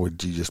mean, why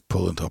would you just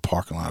pull into a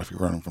parking lot if you're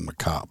running from the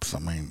cops? I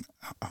mean,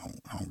 I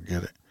don't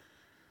get it.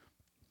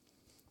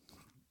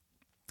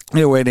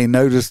 Anyway, they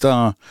noticed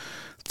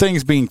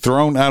things being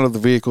thrown out of the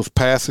vehicle's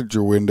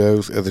passenger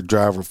windows as the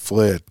driver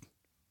fled.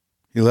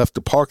 He left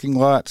the parking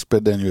lot,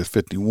 sped down US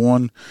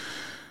 51,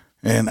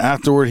 and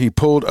afterward he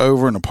pulled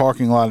over in the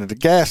parking lot at the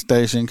gas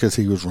station because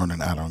he was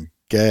running out on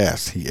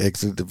gas. He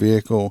exited the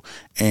vehicle,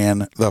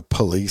 and the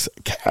police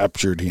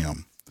captured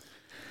him.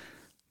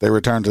 They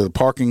returned to the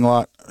parking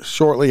lot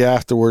shortly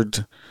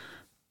afterwards,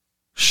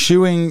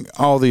 shooing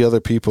all the other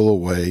people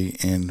away,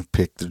 and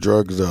picked the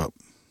drugs up.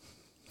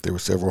 There were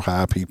several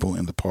high people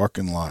in the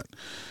parking lot.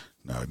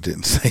 No, it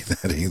didn't say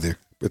that either.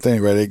 But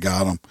anyway, they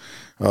got them.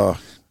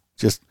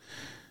 Just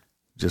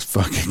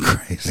fucking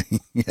crazy.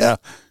 Yeah.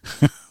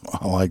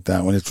 I like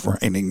that when it's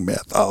raining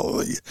meth.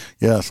 Oh,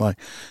 yeah. It's like,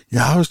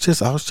 I was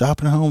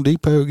shopping at Home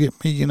Depot,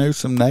 get me,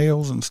 some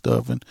nails and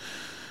stuff. And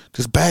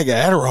this bag of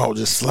Adderall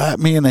just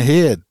slapped me in the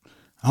head.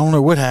 I don't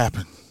know what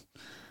happened.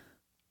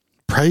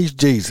 Praise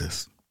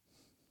Jesus.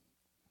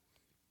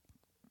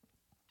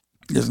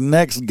 This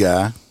next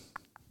guy,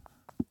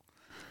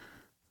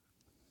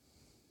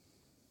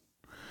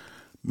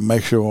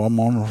 make sure I'm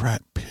on the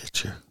right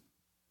picture.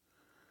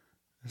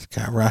 This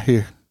guy right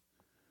here.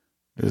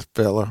 This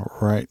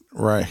fella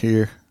right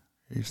here.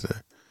 He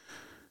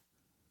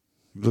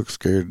looks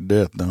scared to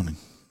death, don't he?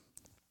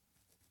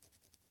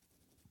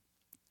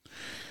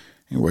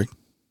 Anyway,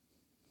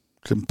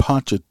 it's in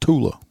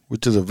Ponchatoula,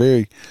 which is a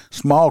very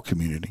small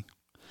community,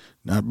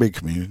 not a big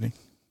community.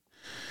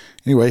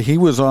 Anyway, he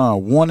was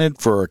wanted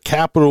for a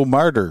capital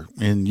murder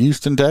in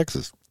Houston,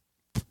 Texas.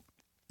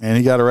 And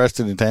he got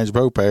arrested in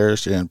Tangipahoa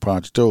Parish in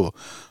Ponchatoula,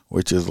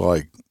 which is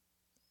like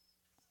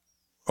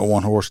a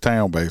one-horse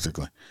town,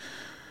 basically.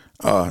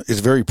 It's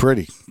very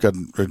pretty.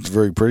 It's a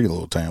very pretty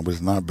little town, but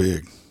it's not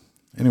big.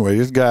 Anyway,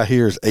 this guy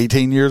here is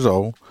 18 years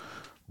old,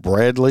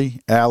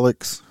 Bradley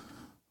Alex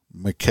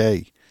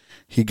McKay.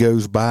 He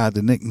goes by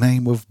the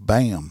nickname of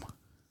Bam.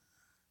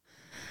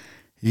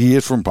 He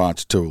is from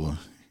Ponchatoula,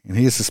 and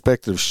he is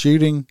suspected of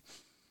shooting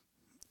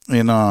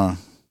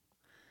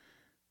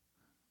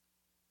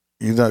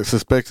He's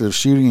suspected of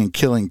shooting and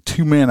killing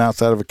two men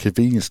outside of a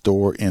convenience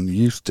store in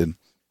Houston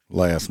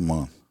last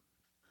month.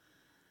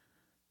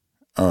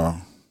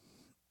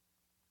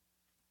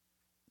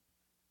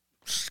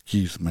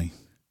 Excuse me.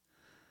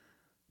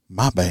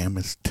 My Bam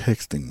is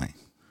texting me.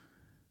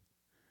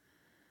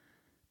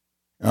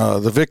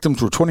 The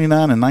victims were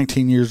 29 and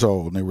 19 years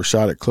old, and they were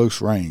shot at close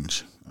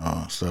range.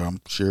 So I'm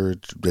sure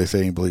they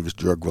say they believe it's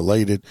drug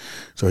related.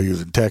 So he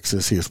was in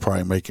Texas. He was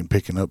probably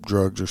picking up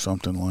drugs or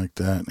something like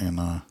that. And,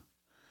 no,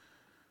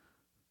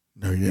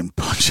 he didn't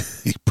punch it.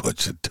 He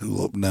punched a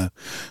tulip. No.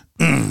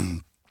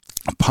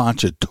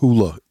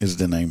 Ponchatoula is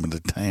the name of the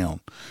town.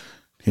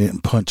 He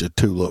didn't punch a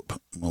tulip,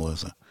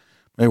 Melissa.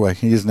 Anyway,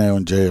 he is now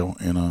in jail,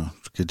 and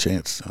good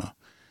chance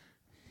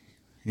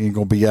he ain't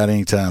going to be out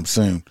anytime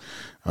soon.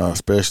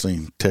 Especially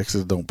in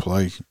Texas, don't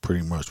play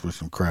pretty much with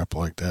some crap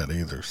like that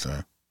either.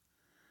 So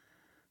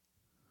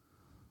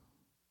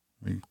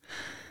we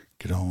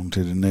get on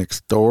to the next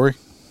story.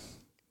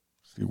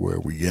 See where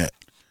we at.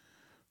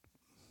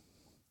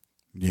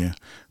 Yeah,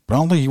 but I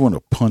don't think you want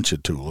to punch a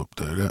tulip,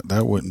 though.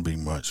 That wouldn't be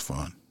much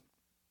fun.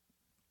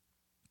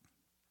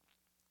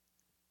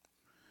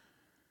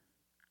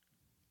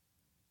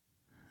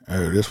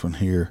 Oh, this one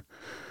here.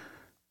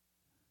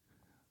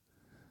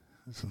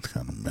 This one's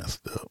kind of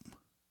messed up.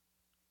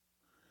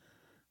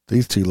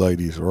 These two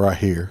ladies are right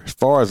here. As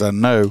far as I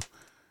know,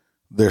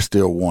 they're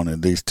still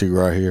wanted. These two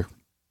right here.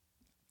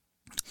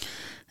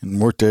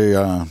 And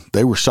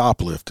they were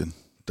shoplifting.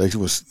 They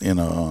was in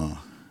a.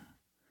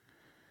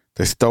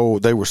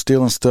 They were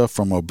stealing stuff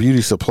from a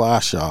beauty supply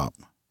shop.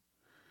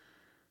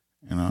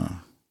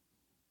 And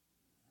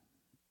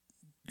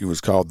it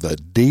was called the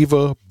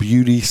Diva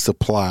Beauty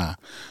Supply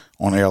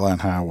on Airline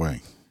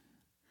Highway.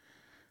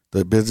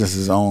 The business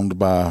is owned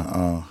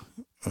by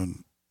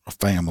a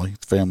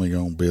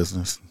family-owned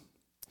business.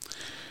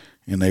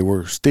 And they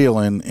were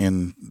stealing,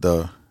 and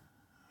the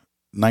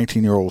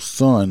 19-year-old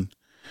son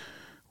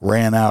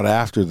ran out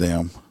after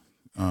them.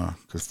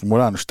 Because from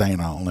what I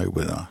understand, I don't know,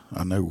 but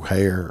I know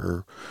hair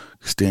or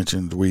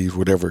extensions, weaves,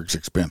 whatever is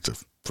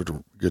expensive for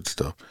the good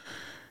stuff.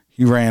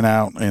 He ran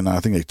out, and I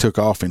think they took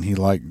off, and he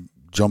like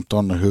jumped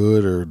on the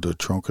hood or the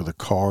trunk of the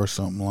car or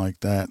something like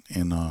that,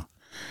 and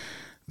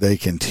they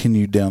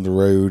continued down the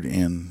road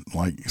and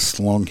like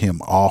slung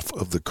him off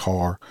of the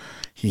car.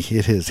 He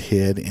hit his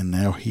head, and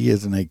now he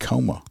is in a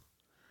coma.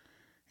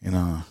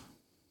 And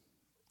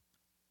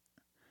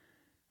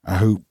I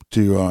hope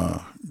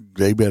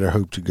they better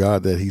hope to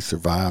God that he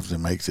survives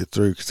and makes it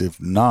through, because if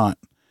not,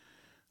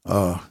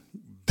 they're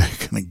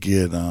going to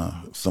get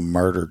some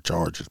murder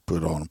charges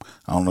put on him.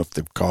 I don't know if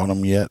they've caught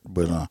him yet,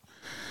 but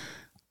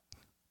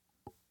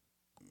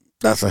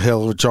that's a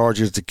hell of a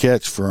charges to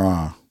catch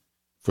for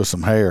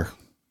some hair,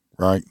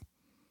 right?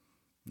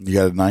 You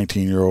got a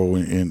 19-year-old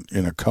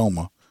in a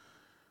coma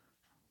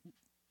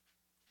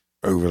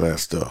over that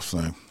stuff,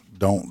 so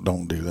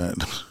don't do that.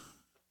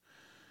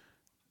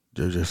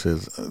 JoJo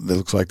says it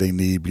looks like they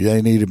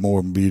needed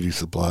more beauty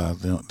supplies.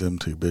 Them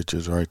two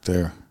bitches right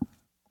there.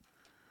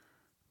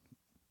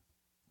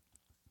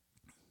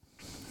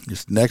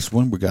 This next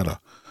one, we got a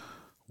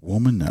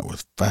woman that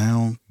was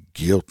found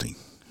guilty.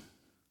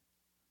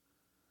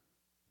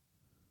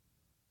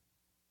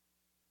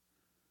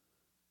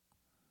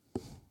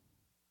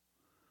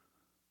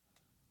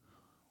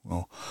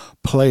 We'll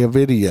play a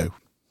video.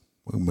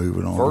 We're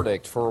moving on.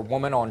 Verdict for a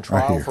woman on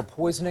trial for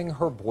poisoning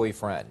her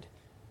boyfriend.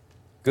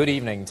 Good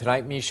evening.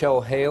 Tonight, Michelle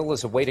Hale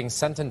is awaiting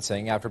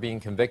sentencing after being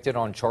convicted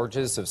on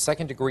charges of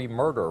second-degree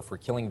murder for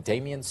killing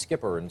Damian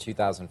Skipper in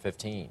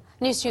 2015.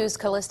 News 2's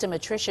Callista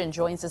Matrician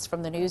joins us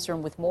from the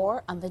newsroom with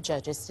more on the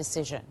judge's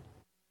decision.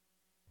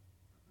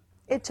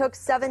 It took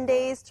 7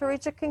 days to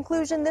reach a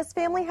conclusion this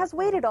family has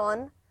waited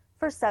on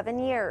for 7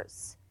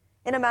 years.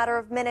 In a matter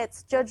of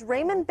minutes, Judge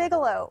Raymond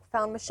Bigelow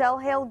found Michelle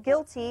Hale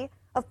guilty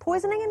of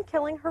poisoning and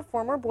killing her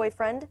former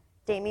boyfriend,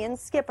 Damian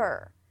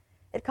Skipper.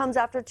 It comes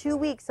after 2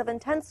 weeks of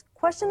intense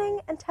questioning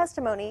and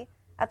testimony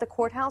at the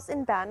courthouse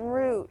in Baton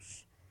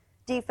Rouge.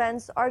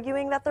 Defense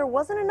arguing that there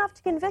wasn't enough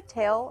to convict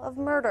Hale of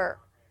murder.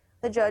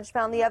 The judge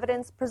found the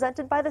evidence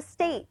presented by the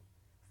state,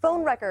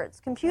 phone records,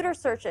 computer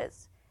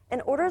searches,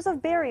 and orders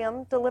of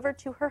barium delivered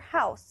to her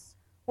house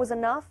was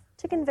enough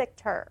to convict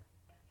her.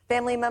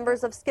 Family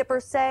members of Skipper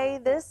say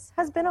this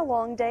has been a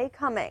long day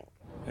coming.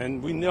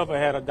 And we never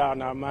had a doubt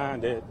in our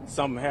mind that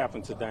something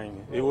happened to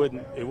Damian. It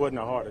wasn't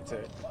a heart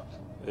attack.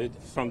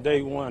 From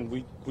day one,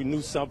 we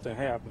knew something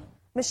happened.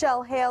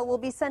 Michelle Hale will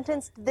be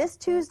sentenced this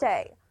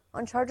Tuesday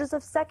on charges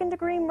of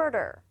second-degree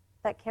murder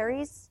that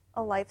carries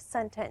a life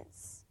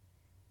sentence.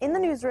 In the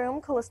newsroom,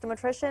 Callista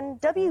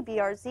Matrician,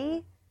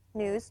 WBRZ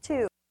News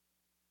 2.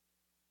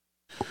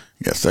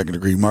 Yeah,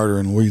 second-degree murder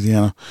in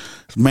Louisiana.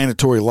 It's a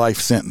mandatory life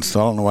sentence.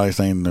 So I don't know why they're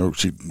saying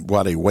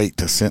why they wait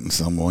to sentence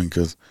someone,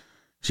 because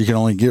she can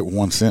only get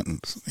one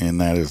sentence, and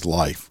that is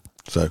life.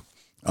 So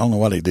I don't know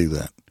why they do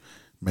that.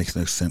 Makes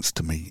no sense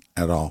to me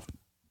at all.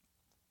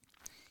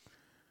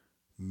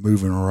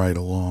 Moving right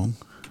along.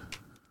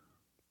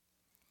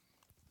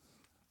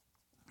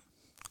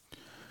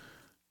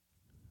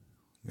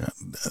 Got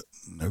that.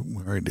 Nope,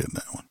 we already did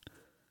that one.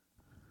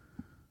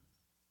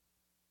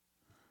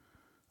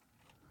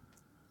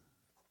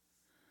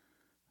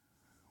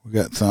 We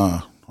got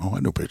some. I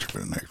had no picture for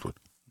the next one.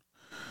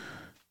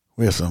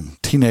 We have some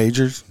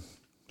teenagers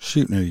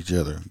shooting at each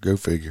other. Go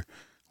figure.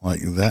 Like,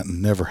 that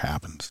never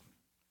happens.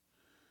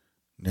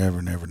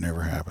 Never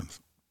happens.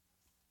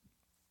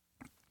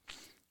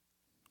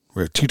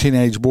 We have 2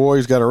 teenage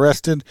boys got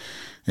arrested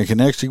in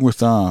connection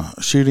with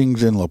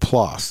shootings in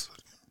Laplace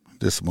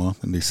this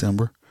month in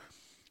December.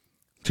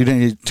 Two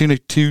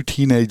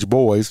teenage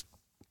boys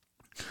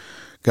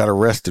got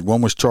arrested.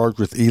 One was charged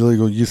with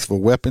illegal use of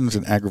weapons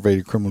and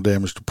aggravated criminal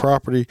damage to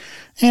property,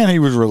 and he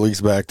was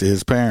released back to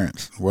his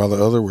parents, while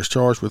the other was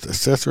charged with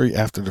accessory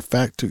after the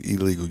fact to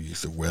illegal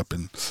use of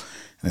weapons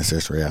and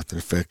accessory after the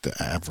effect to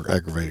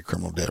aggravated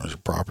criminal damage to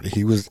property.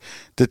 He was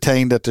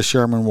detained at the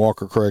Sherman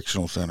Walker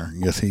Correctional Center.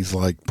 I guess he's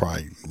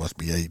probably must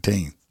be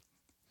 18.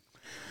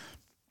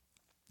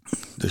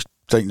 The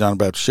St. John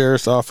Baptist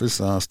Sheriff's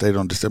Office stated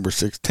on December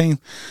 16th,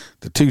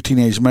 the 2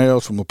 teenage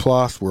males from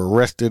Laplace were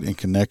arrested in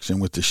connection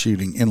with the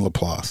shooting in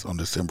Laplace on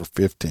December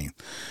 15th.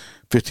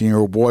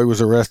 15-year-old boy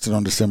was arrested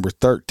on December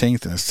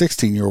 13th, and a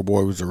 16-year-old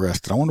boy was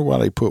arrested. I wonder why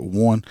they put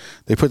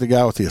the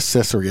guy with the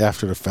accessory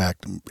after the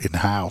fact and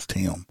housed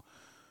him.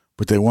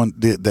 But they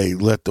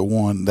let the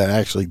one that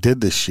actually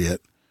did this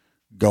shit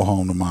go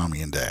home to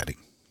mommy and daddy.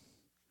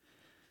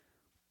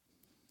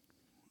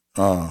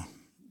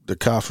 The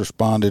cops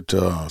responded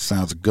to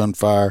sounds of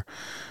gunfire.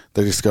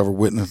 They discovered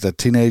witnesses that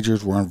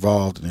teenagers were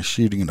involved in a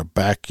shooting in a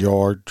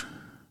backyard.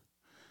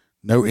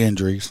 No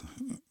injuries.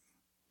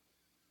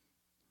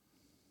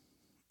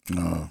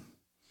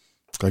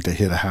 Like they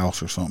hit a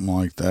house or something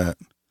like that.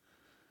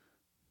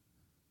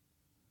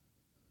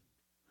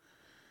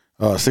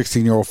 A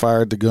 16-year-old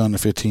fired the gun. The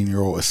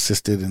 15-year-old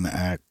assisted in the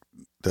act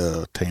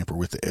to tamper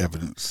with the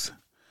evidence.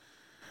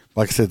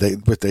 Like I said,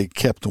 they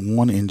kept the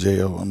one in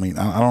jail. I mean,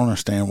 I don't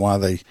understand why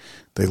they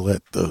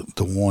let the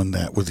one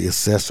that was the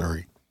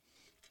accessory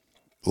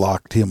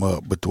locked him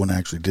up, but the one that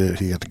actually did it,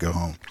 he had to go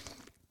home.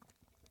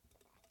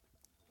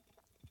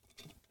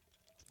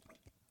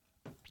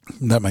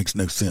 That makes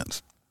no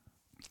sense.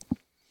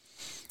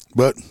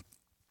 But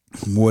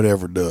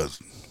whatever does.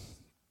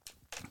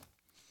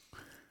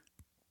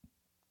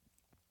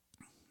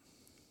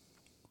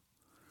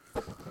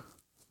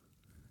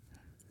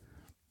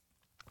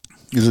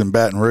 This is in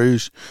Baton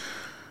Rouge.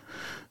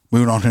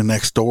 Moving on to the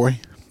next story.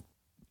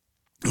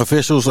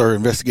 Officials are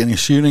investigating a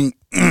shooting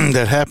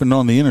that happened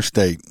on the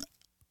interstate,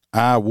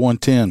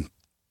 I-110,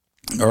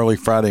 early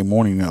Friday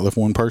morning that left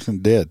one person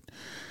dead.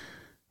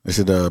 They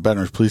said Baton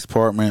Rouge Police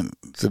Department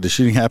said the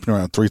shooting happened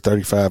around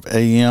 3:35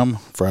 a.m.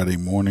 Friday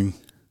morning.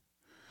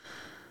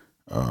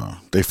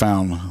 They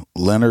found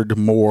Leonard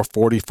Moore,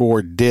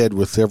 44, dead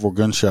with several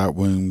gunshot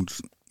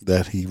wounds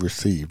that he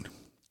received.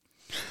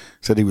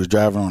 Said he was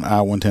driving on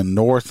I-110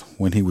 North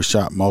when he was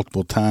shot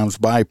multiple times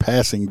by a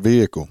passing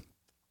vehicle.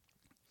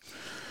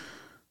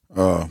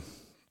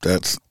 They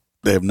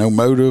have no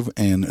motive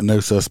and no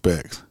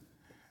suspects.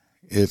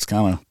 It's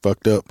kind of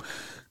fucked up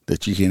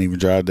that you can't even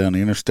drive down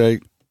the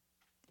interstate.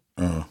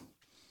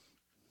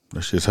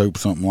 Let's just hope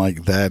something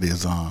like that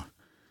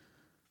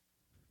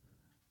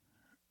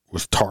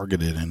was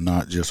targeted and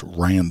not just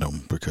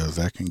random, because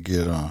that can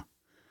get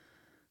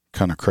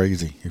kind of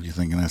crazy if you're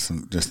thinking that's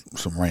just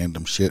some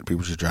random shit.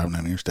 People just driving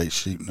down the interstate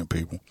shooting at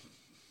people.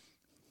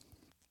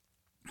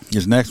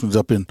 This next one's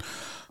up in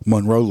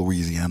Monroe,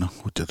 Louisiana,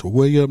 which is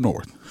way up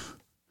north.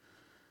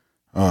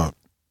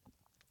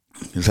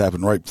 This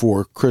happened right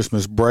before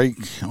Christmas break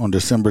on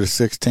December the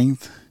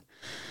 16th.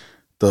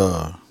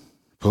 The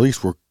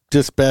police were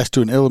dispatched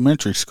to an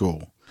elementary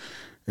school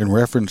in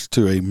reference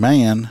to a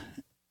man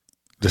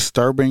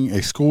disturbing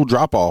a school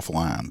drop-off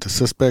line. The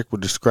suspect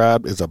was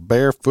described as a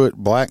barefoot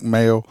black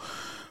male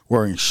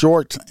wearing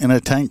shorts and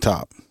a tank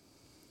top.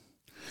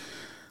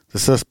 The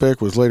suspect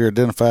was later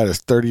identified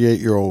as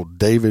 38-year-old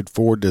David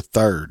Ford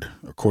III.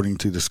 According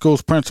to the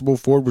school's principal,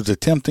 Ford was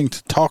attempting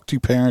to talk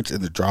to parents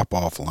in the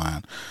drop-off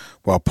line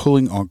while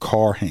pulling on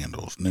car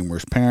handles.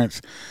 Numerous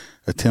parents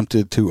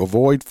attempted to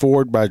avoid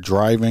Ford by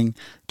driving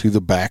to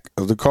the back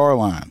of the car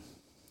line.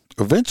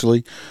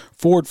 Eventually,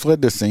 Ford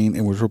fled the scene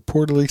and was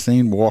reportedly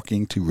seen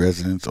walking to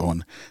residents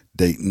on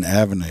Dayton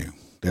Avenue.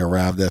 They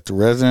arrived at the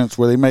residence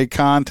where they made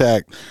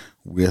contact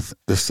with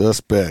the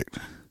suspect.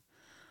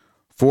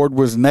 Ford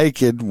was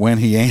naked when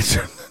he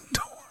answered the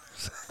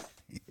doors.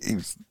 He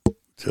was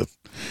just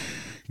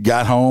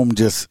got home,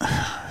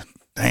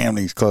 damn,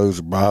 these clothes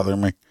are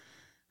bothering me.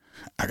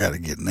 I got to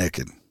get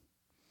naked.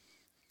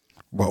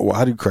 But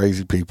why do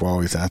crazy people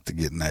always have to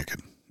get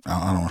naked? I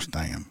don't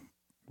understand.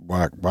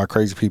 Why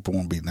crazy people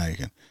want to be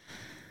naked?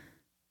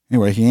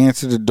 Anyway, he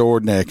answered the door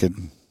naked.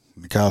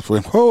 The cops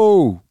went,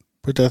 "Whoa,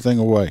 put that thing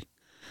away."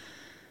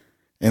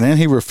 And then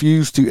he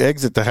refused to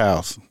exit the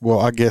house. Well,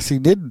 I guess he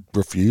did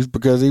refuse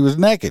because he was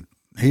naked.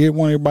 He didn't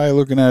want everybody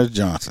looking at his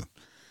Johnson.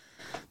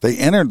 They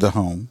entered the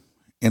home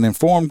and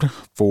informed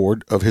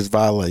Ford of his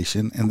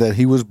violation and that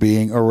he was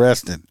being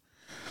arrested.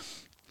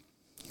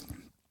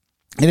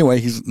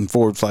 Anyway,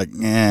 Ford's like,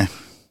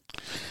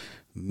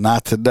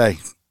 not today.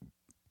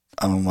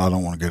 I don't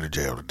want to go to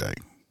jail today.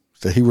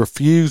 So he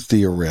refused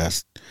the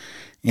arrest,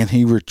 and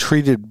he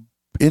retreated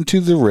into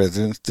the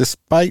residence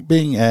despite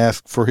being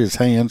asked for his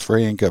hands for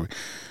handcuffing.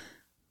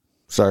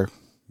 Sir,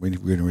 we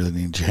didn't really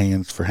need your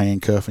hands for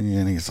handcuffing you.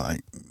 And he's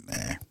like,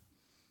 nah,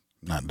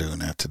 not doing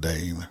that today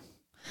either.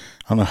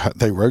 I don't know how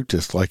they wrote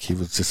this, like he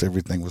was just,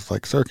 everything was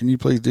like, "Sir, can you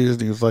please do this?"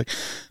 And he was like,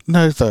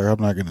 "No, sir,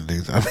 I'm not going to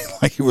do that." I mean,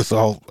 like it was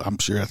all, I'm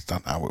sure that's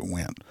not how it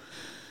went.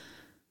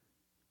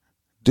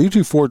 Due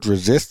to Ford's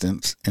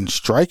resistance and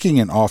striking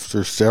an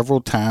officer several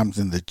times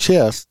in the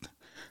chest,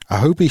 I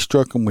hope he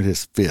struck him with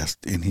his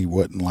fist and he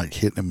wasn't like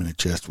hitting him in the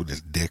chest with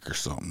his dick or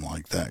something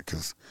like that,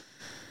 because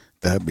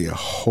that'd be a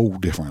whole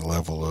different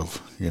level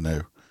of,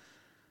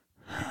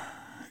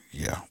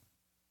 yeah.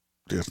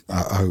 Just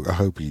I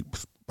hope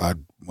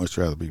I'd much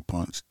rather be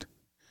punched.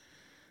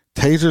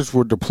 Tasers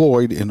were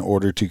deployed in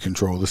order to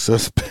control the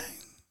suspect.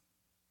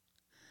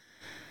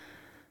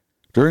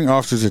 During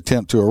officers'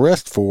 attempt to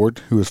arrest Ford,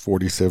 who was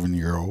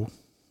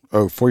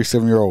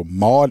 47-year-old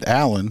Maud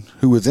Allen,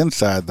 who was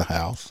inside the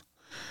house,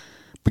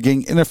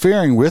 began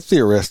interfering with the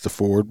arrest of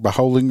Ford by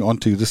holding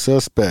onto the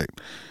suspect.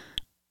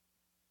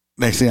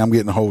 They see I'm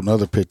getting a whole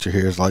nother picture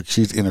here. It's like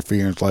she's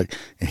interfering,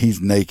 and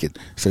he's naked.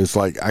 So it's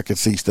like I could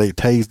see they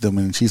tased him,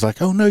 and she's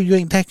like, "Oh no, you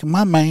ain't taking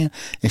my man."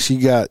 And she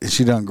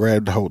done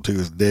grabbed the hold to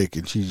his dick,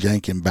 and she's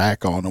yanking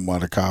back on him while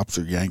the cops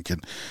are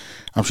yanking.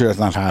 I'm sure that's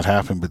not how it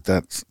happened, but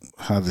that's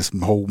how this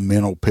whole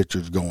mental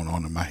picture's going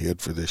on in my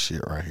head for this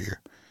shit right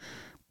here.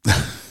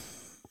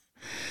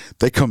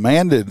 They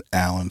commanded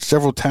Allen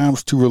several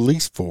times to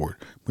release Ford,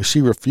 but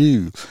she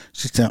refused.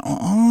 She said,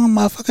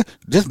 motherfucker,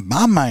 this is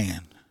my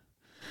man.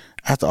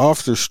 After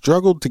officers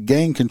struggled to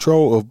gain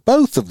control of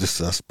both of the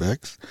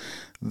suspects,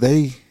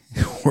 they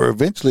were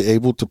eventually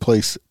able to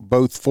place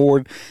both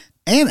Ford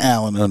and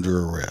Allen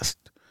under arrest.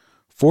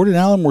 Ford and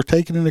Allen were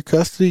taken into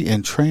custody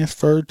and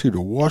transferred to the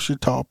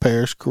Ouachita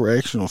Parish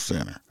Correctional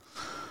Center.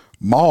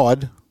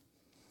 Maud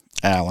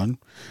Allen,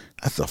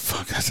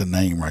 that's a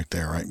name right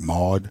there, right?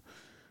 Maud.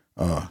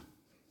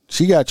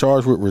 She got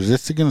charged with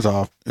resisting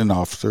an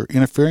officer,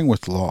 interfering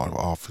with the law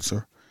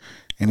officer,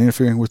 and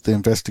interfering with the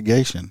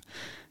investigation.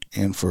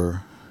 And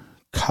for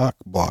cock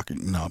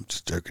blocking. No, I'm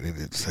just joking. They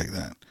didn't say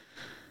that.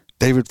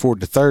 David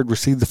Ford III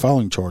received the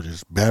following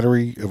charges: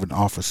 battery of an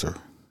officer,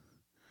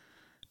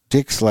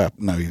 dick slap.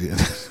 No, he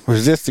didn't.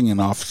 Resisting an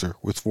officer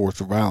with force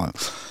or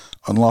violence,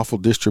 unlawful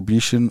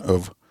disruption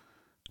of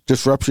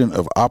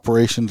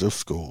operations of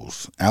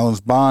schools.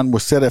 Allen's bond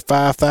was set at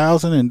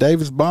 $5,000, and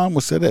David's bond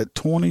was set at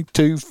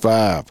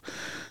 $22,500.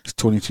 It's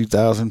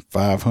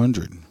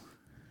 $22,500.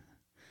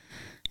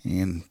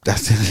 And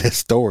that's in his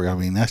story. I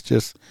mean, that's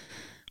just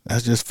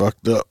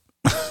fucked up.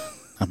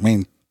 I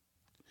mean,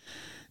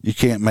 you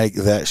can't make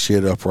that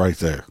shit up right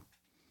there.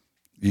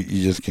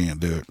 You just can't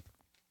do it.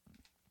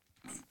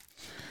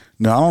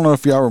 Now, I don't know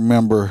if y'all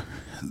remember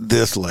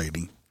this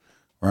lady.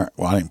 Right?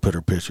 Well, I didn't put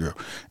her picture up.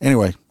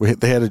 Anyway,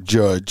 they had a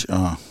judge.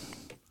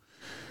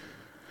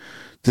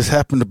 This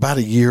happened about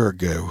a year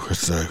ago or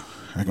so.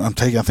 I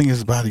think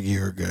it's about a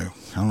year ago.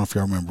 I don't know if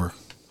y'all remember.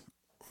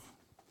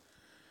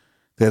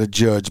 They had a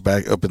judge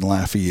back up in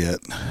Lafayette.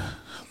 I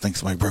think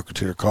somebody broke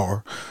into their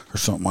car or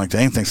something like that.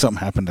 Anything,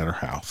 something happened at her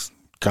house.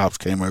 Cops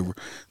came over.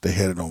 They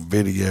had it on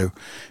video.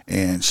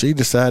 And she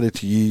decided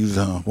to use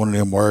one of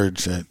them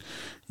words that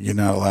you're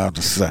not allowed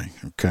to say.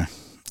 Okay.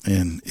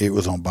 And it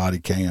was on body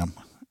cam.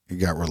 It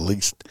got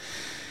released.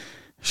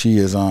 She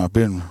has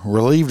been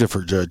relieved of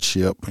her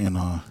judgeship. And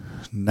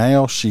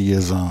now she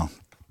is...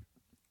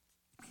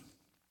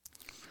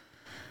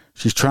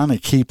 she's trying to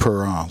keep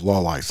her law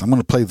license. I'm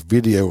going to play the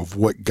video of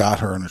what got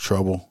her into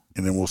trouble.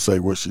 And then we'll say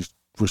what she's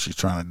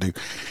trying to do.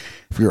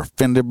 If you're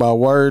offended by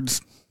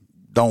words,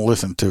 don't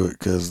listen to it,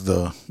 because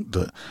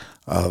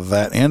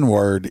that N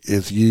word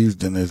is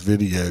used in this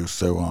video.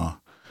 So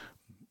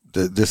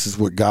this is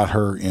what got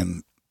her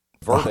in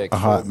verdict a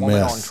hot for a woman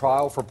mess. on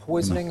trial for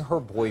poisoning her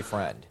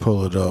boyfriend.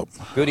 Pull it up.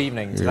 Good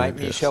evening. Tonight,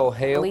 Michelle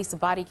Hale. Police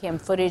body cam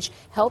footage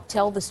helped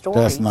tell the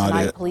story. That's not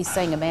Tonight, it. police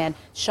saying a man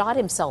shot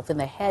himself in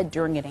the head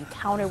during an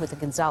encounter with the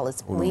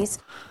Gonzales police.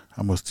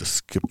 I must have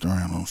skipped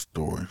around on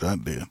stories. I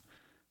did.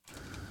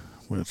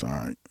 But it's all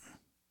right.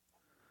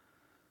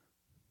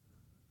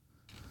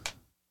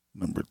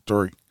 Number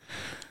 3.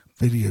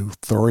 Video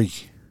 3.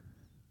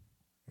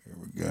 Here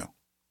we go.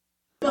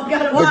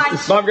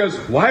 Mom goes,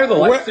 why are the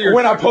lights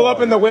when I pull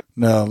up in the window?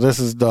 No, this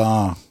is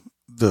the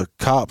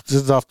cops.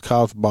 This is off the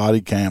cop's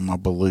body cam, I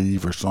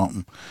believe, or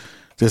something.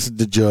 This is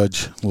the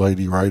judge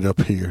lady right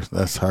up here.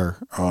 That's her,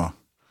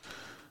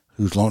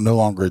 who's no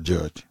longer a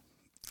judge.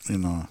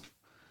 And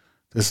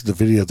this is the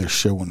video they're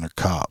showing the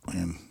cop,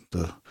 and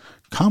the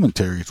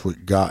commentary is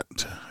what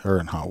got her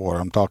in hot water.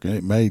 I'm talking,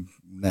 it made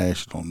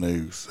national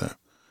news. So.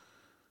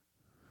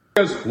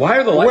 Why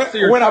are the lights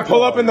when I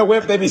pull up in the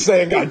whip, they be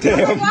saying, "God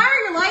damn." Why are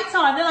your lights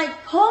on? They're like,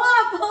 pull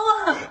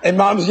up. And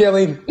mom's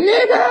yelling,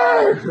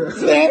 "Nigger!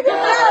 Nigger!"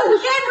 No,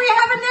 kid, we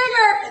have a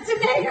nigger. It's a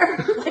nigger.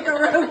 Like a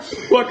roach.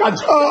 Look,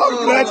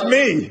 that's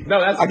me. No,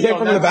 that's I came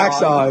from the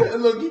backside.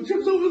 And look, he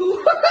trips over the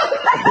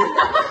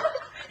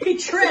He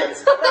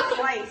trips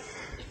twice.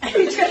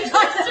 He tripped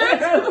twice.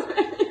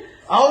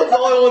 I was the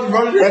only one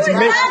running. That's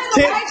me.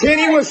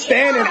 Kenny was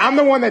standing. I'm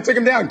the one that took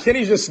him down.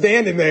 Kenny's just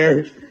standing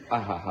there.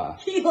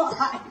 He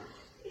lied.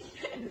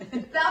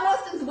 Found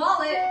Austin's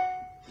wallet.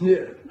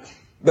 Yeah.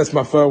 That's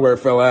my phone where it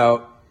fell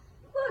out.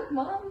 Look,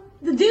 Mom.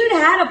 The dude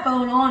had a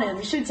phone on him.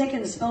 They should have taken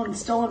his phone and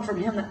stolen from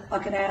him, that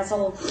fucking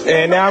asshole.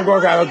 And now I'm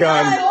going to grab a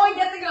gun. Go and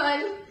get the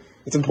gun.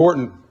 It's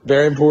important.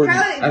 Very important.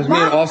 As me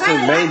and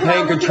Austin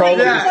maintain control of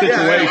the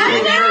situation.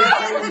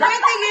 The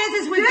good thing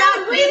is we've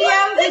got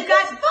video. We've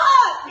got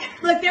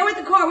fuck. Look, they're with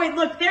the car. Wait,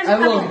 look. There's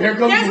And look, here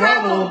comes there's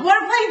Rebel. Want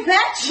to play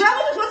fetch?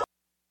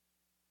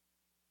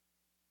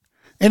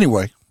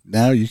 Anyway,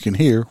 now you can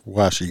hear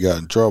why she got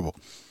in trouble.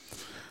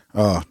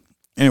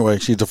 Anyway,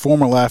 she's a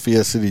former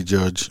Lafayette City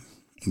judge,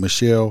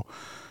 Michelle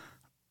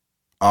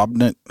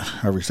Obnett,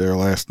 however you say her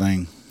last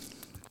name.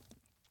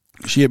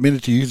 She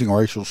admitted to using a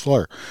racial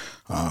slur.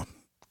 It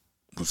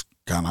was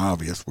kind of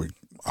obvious. We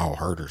all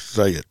heard her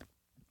say it.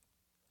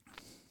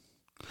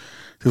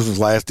 This was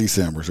last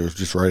December, so it was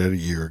just right at a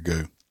year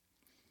ago.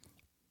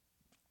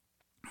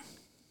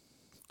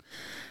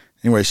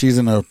 Anyway, she's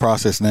in a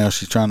process now.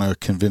 She's trying to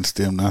convince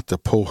them not to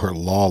pull her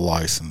law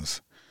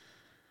license.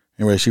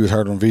 Anyway, she was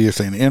heard on video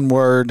saying the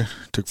N-word,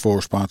 took full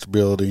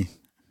responsibility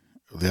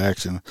of the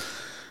action.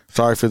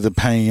 Sorry for the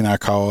pain I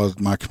caused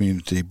my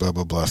community, blah,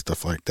 blah, blah,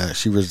 stuff like that.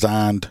 She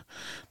resigned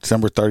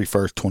December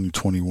 31st,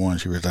 2021.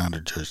 She resigned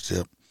her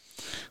judgeship.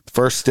 The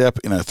first step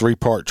in a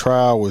 3-part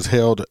trial was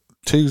held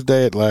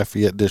Tuesday at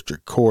Lafayette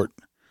District Court.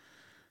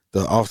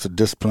 The Office of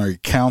Disciplinary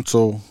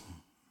Counsel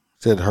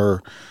said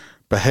her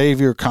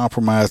behavior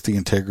compromised the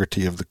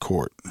integrity of the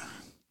court.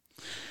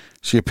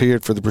 She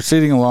appeared for the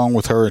proceeding along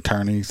with her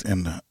attorneys,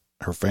 and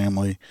her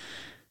family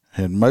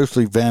had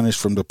mostly vanished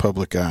from the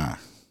public eye.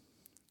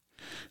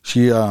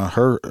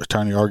 Her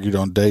attorney argued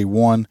on day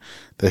one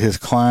that his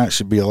client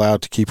should be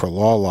allowed to keep her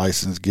law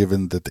license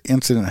given that the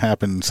incident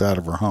happened inside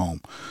of her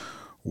home.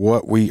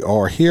 What we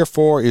are here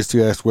for is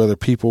to ask whether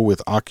people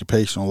with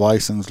occupational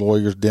license,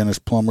 lawyers,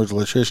 dentists, plumbers,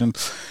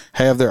 electricians,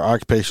 have their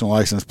occupational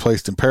license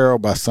placed in peril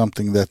by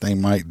something that they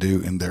might do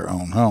in their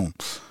own home.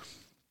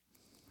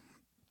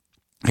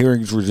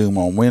 Hearings resume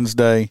on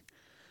Wednesday.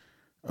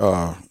 We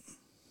got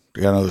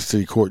another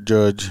city court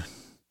judge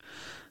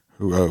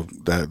who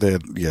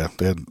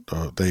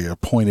they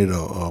appointed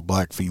a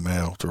black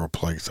female to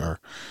replace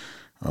her.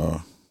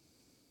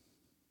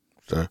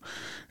 So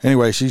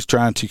anyway, she's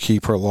trying to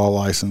keep her law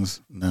license.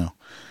 Now,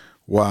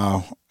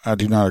 while I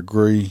do not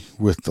agree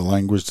with the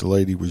language the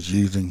lady was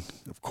using,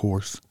 of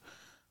course,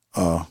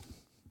 it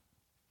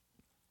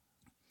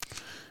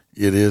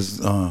is,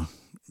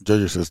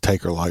 judge says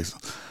take her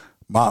license.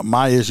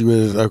 My issue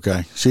is,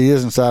 okay, she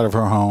is inside of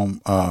her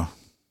home.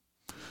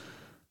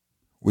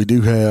 We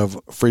do have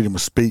freedom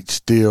of speech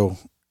still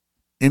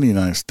in the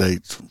United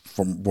States,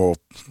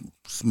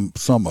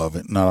 some of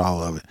it, not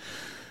all of it.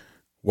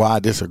 Why I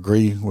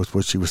disagree with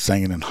what she was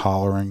saying and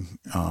hollering,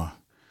 that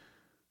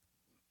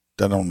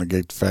don't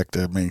negate the fact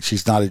that, I mean,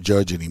 she's not a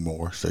judge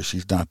anymore, so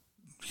she's not,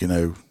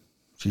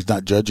 she's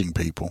not judging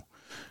people.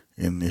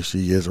 And if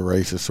she is a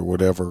racist or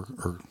whatever,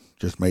 or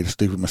just made a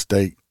stupid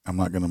mistake, I'm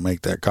not going to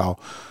make that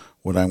call.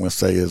 What I'm going to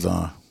say is,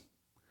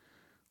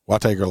 why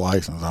take her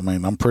license? I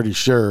mean, I'm pretty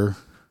sure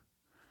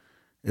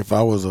if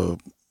I was a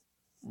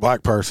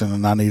black person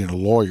and I needed a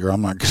lawyer,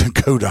 I'm not going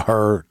to go to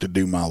her to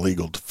do my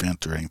legal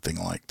defense or anything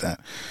like that.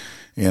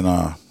 And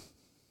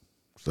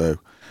so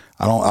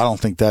I don't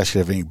think that should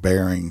have any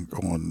bearing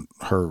on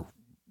her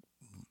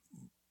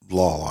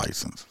law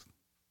license.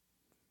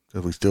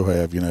 Because we still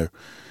have,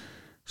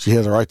 she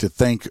has a right to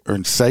think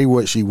and say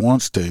what she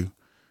wants to.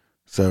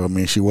 So, I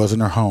mean, she was in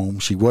her home.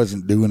 She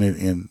wasn't doing it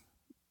in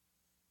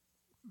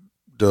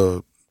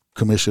the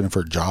commission of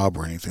her job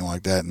or anything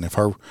like that. And if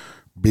her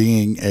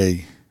being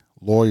a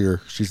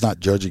lawyer, she's not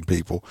judging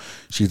people.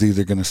 She's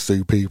either going to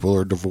sue people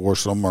or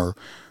divorce them or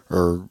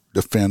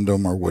defend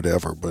them or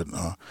whatever. But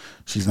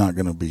she's not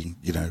going to be,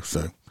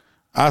 so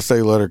I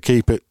say let her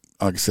keep it.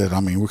 Like I said, I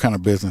mean, what kind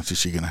of business is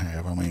she going to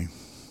have? I mean,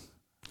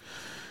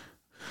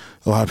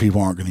 a lot of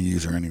people aren't going to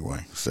use her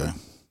anyway. So,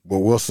 but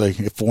we'll see.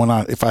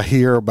 If I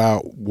hear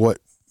about what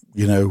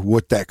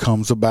that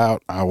comes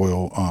about, I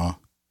will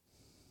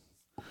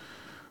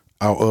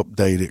I'll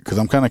update it because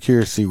I'm kind of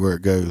curious to see where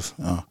it goes.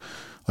 Like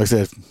I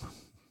said,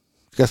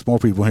 got some more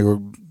people here.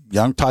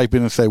 Y'all type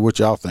in and say what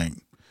y'all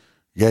think.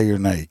 Yay or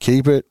nay.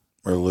 Keep it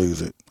or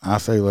lose it. I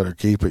say let her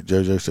keep it.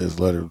 JoJo says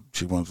let her.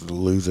 She wants to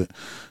lose it.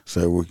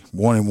 So we're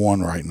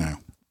 1-1 right now.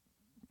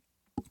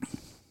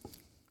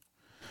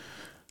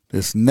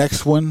 This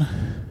next one,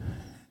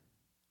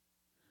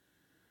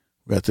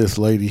 we got this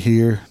lady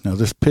here. Now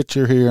this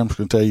picture here, I'm just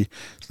going to tell you,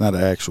 it's not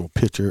an actual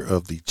picture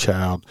of the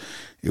child.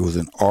 It was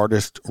an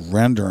artist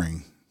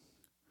rendering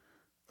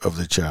of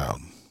the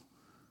child.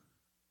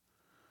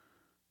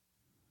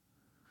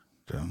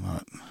 Did I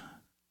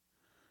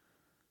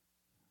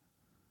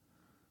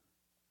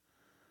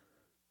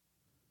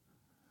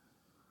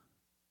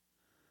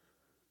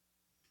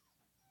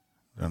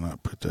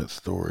not put that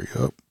story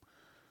up?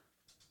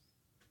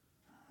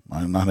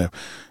 Might not have.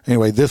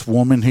 Anyway, this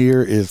woman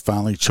here is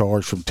finally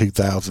charged from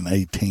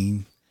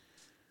 2018.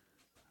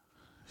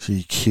 I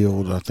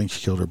think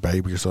she killed her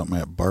baby or something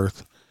at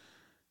birth.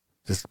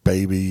 This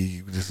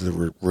baby, this is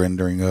a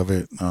rendering of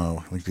it.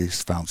 I think they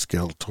just found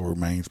skeletal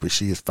remains, but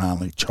she is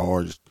finally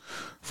charged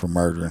for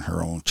murdering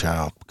her own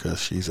child because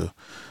she's a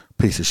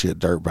piece of shit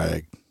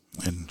dirtbag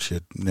and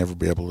should never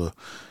be able to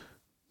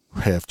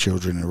have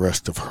children the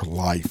rest of her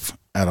life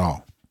at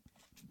all.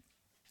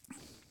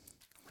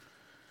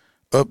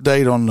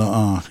 Update on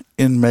the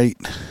inmate.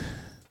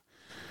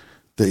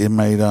 The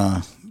inmate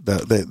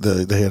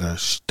that they had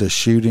the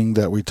shooting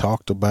that we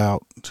talked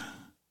about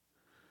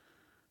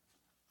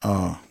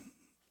a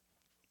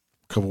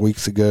couple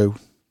weeks ago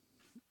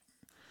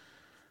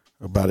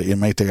about an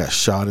inmate that got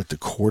shot at the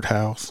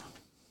courthouse.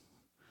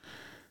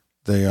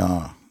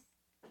 The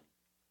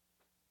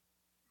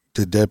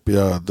deputy,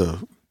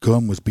 the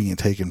gun was being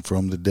taken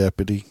from the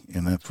deputy,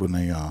 and that's when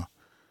they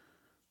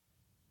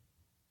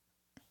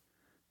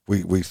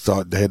we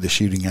thought they had the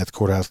shooting at the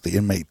courthouse. The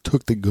inmate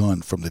took the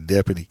gun from the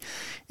deputy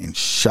and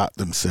shot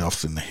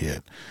themselves in the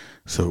head.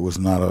 So it was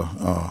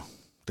not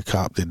The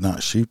cop did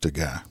not shoot the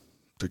guy.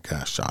 The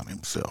guy shot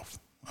himself.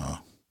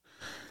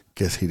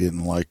 Guess he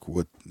didn't like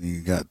what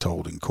he got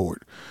told in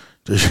court.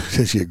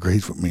 She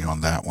agrees with me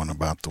on that one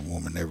about the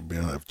woman never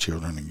being able to have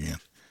children again.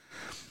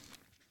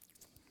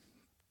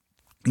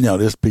 Now,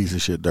 this piece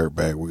of shit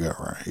dirtbag we got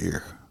right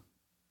here.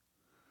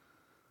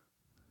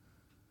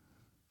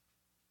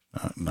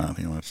 Not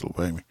him, that's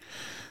little baby.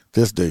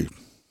 This dude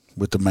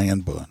with the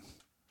man bun.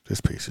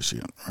 This piece of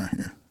shit right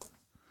here.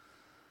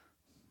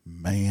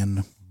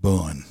 Man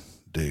bun,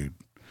 dude.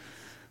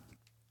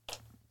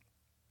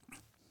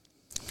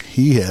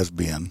 He has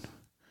been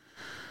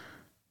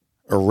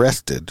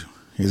arrested.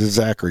 He's a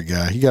Zachary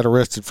guy. He got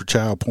arrested for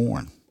child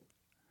porn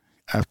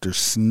after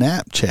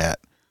Snapchat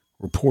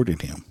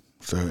reported him.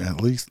 So at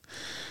least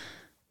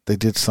they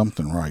did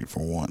something right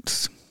for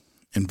once.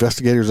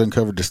 Investigators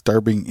uncovered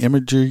disturbing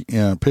imagery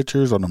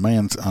pictures on the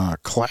man's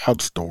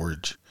cloud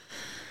storage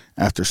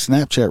after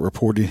Snapchat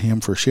reported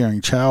him for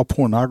sharing child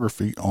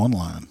pornography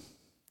online.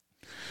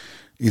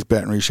 East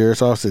Baton Rouge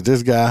Sheriff's Office said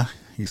this guy,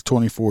 he's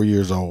 24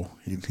 years old.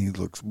 He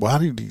looks, why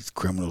do these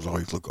criminals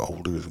always look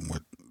older than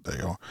what they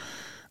are?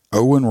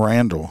 Owen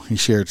Randall, he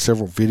shared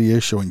several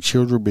videos showing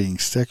children being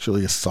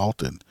sexually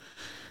assaulted.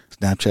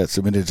 Snapchat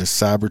submitted a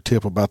cyber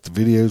tip about the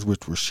videos,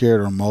 which were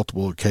shared on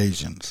multiple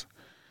occasions.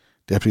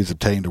 Deputies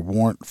obtained a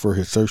warrant for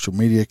his social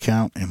media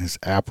account and his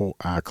Apple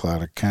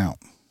iCloud account.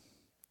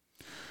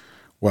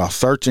 While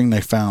searching,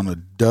 they found a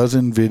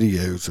dozen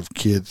videos of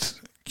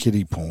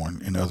kiddie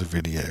porn and other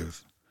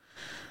videos.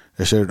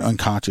 They showed an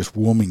unconscious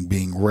woman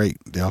being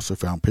raped. They also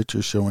found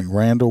pictures showing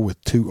Randall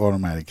with 2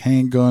 automatic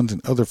handguns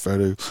and other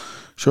photos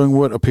showing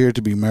what appeared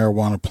to be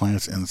marijuana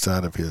plants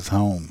inside of his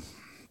home.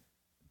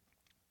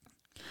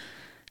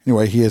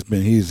 Anyway,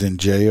 he's in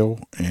jail,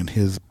 and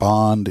his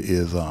bond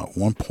is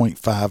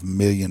 $1.5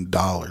 million.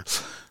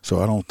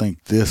 So I don't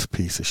think this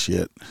piece of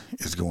shit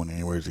is going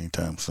anywhere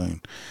anytime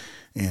soon.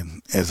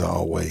 And as I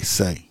always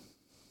say,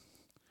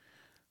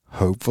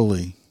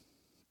 hopefully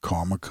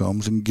karma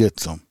comes and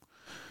gets him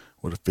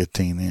with a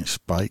 15-inch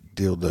spike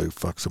dildo,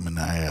 fucks him in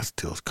the ass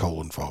till his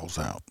colon falls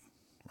out.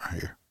 Right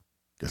here.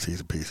 Because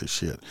he's a piece of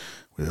shit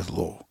with his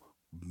little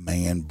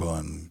man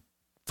bun,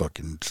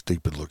 fucking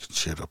stupid looking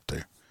shit up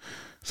there.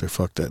 So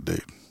fuck that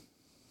dude.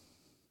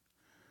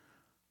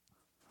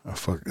 I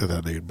fuck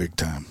that dude big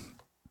time.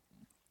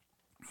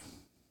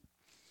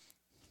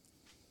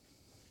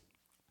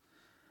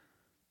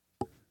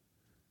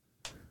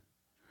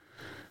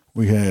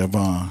 We have,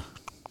 I'm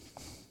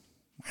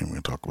going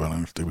to talk about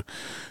anything stupid.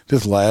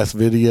 This last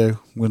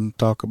video we're going to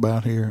talk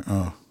about here.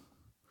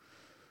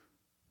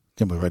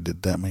 Can't believe I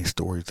did that many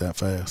stories that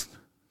fast.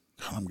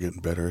 God, I'm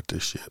getting better at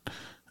this shit.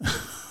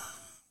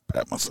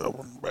 Pat myself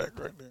on the back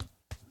right there.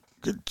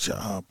 Good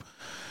job.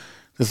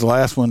 This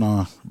last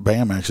one,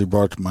 Bam actually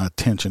brought to my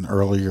attention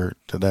earlier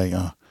today.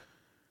 I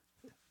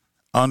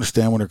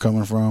understand where they're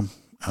coming from.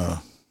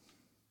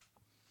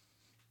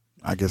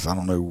 I guess I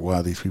don't know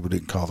why these people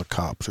didn't call the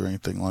cops or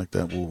anything like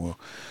that. Well,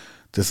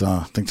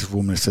 I think this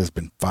woman has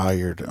been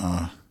fired.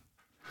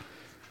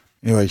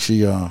 Anyway,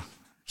 she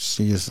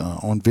is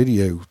on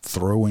video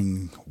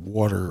throwing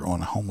water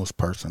on a homeless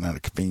person at a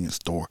convenience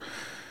store.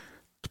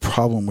 The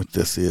problem with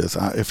this is,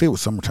 if it was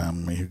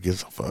summertime, I mean, who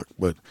gives a fuck?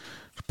 But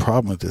the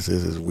problem with this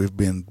is we've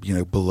been,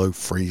 below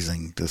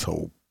freezing this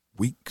whole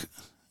week,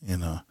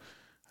 and I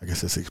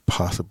guess this could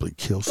possibly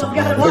kill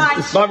somebody.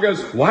 Mom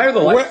goes, "Why are the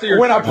lights?"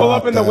 When I pull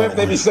up in the whip,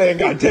 they be saying,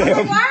 "God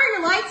damn." Why are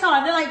your lights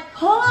on? They're like,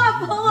 pull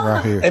up.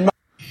 Right here.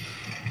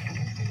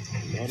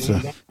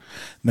 So,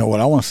 now what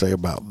I want to say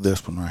about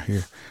this one right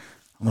here,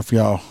 I don't know if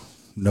y'all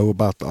know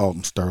about the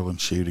Alton Sterling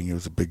shooting. It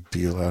was a big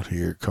deal out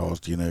here. It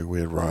caused, we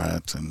had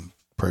riots and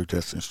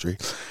protests in the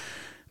streets.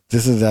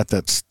 This is at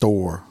that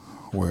store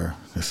where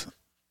this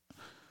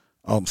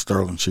Alton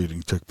Sterling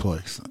shooting took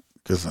place.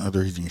 Because the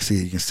other reason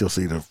you can still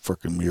see the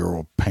freaking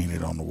mural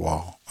painted on the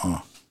wall.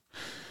 And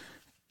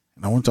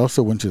I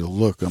also want you to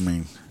look. I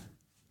mean,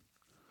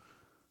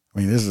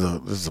 this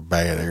is a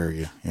bad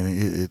area,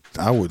 and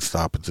I would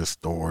stop at this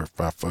store if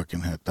I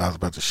fucking I was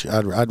about to shit.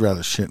 I'd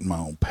rather shit in my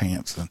own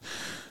pants than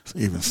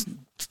even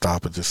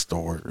stop at this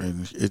store.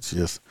 And it's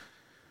just.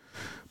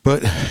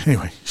 But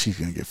anyway, she's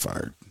gonna get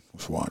fired.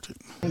 Let's watch it.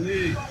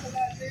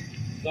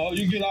 No,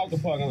 you get out the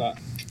parking lot.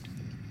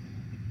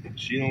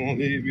 She don't want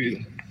to leave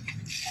either.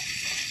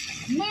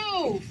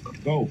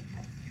 Move. Go.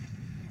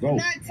 I'm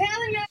not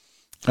telling you.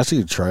 I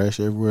see the trash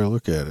everywhere.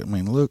 Look at it.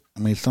 Look.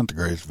 It's not the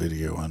greatest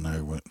video, I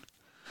know, but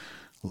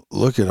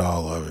look at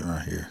all of it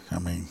right here.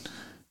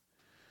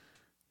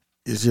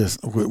 It's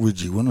just,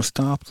 would you want to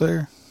stop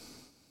there?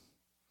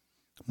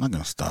 I'm not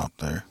going to stop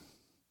there.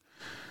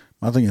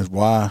 My thing is,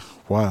 why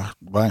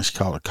didn't she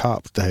call the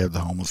cops to have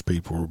the homeless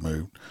people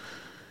removed?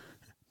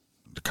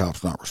 The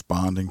cops not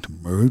responding to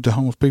move the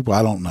homeless people?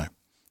 I don't know.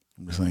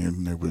 I'm just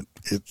saying, but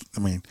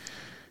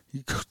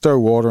you throw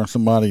water on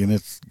somebody and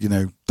it's,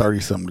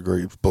 30-something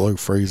degrees below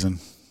freezing,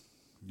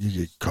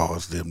 you could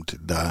cause them to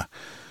die.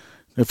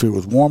 If it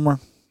was warmer,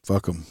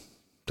 fuck them.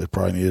 They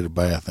probably needed a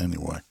bath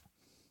anyway.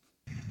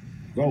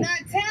 Go. I'm not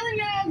telling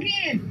y'all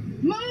again.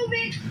 Move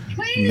it,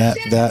 please.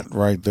 That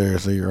right there,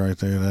 see right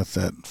there, that's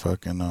that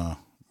fucking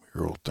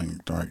mural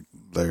thing right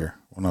there.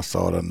 When I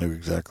saw it, I knew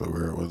exactly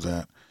where it was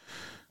at.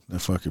 The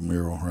fucking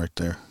mural right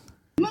there.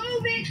 Move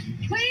it,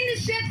 clean the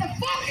shit the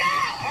fuck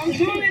out. I'm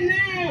doing it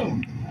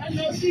now. I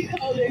know she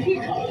called it. He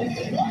called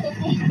it. What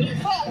the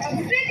fuck? I'm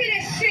sick of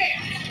this shit.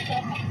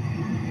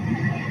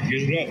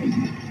 Get it up.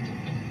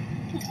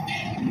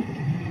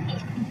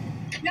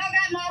 Y'all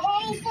got my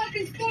whole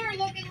fucking store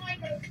looking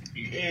like a...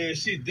 Man,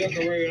 she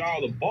decorated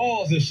all the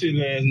balls and shit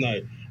last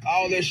night.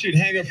 All that shit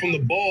hanging from the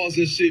balls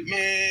and shit,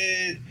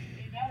 man.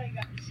 Now they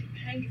got the shit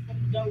hanging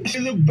from the door.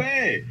 It look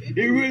bad.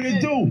 It really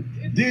do.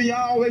 Then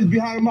y'all always be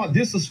talking about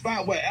this a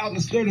spot where Alton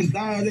Sterling's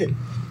dying there.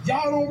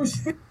 Y'all don't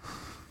respect.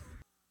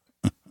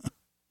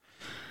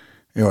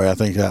 Anyway, I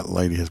think that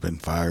lady has been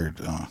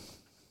fired. I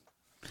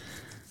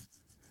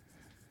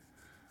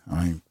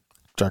mean,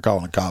 try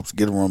calling the cops,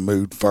 get them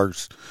removed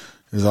first,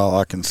 is all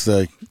I can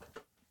say.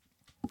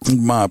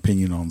 My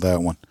opinion on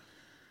that one.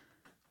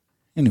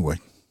 Anyway,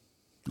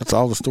 that's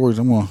all the stories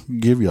I'm going to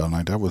give y'all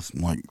tonight. That was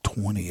like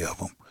 20 of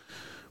them.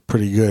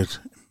 Pretty good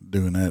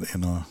doing that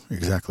in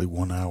exactly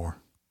 1 hour.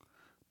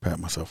 Pat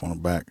myself on the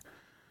back.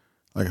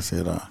 Like I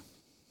said, hope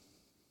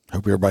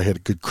everybody had a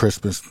good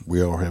Christmas.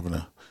 We are having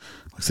like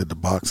I said, the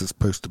box is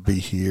supposed to be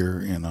here,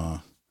 and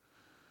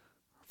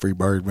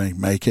Freebird may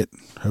make it,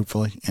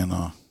 hopefully,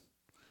 and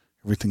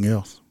everything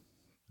else.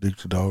 Duke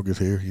the dog is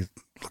here. He's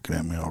looking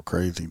at me all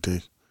crazy, too.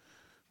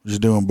 What you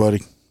doing,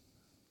 buddy?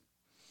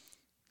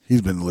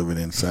 He's been living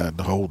inside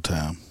the whole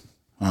time.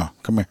 Oh,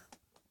 come here.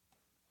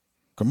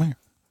 Come here.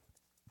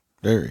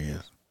 There he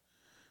is.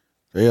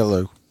 Say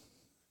hello.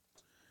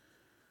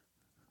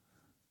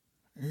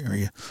 There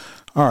he is.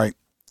 All right.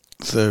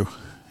 So,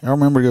 y'all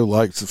remember to go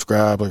like,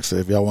 subscribe. Like I said,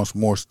 if y'all want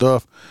some more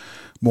stuff,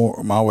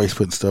 I'm always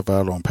putting stuff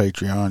out on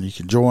Patreon. You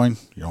can join.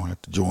 You don't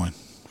have to join.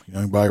 If you know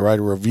anybody, write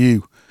a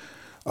review.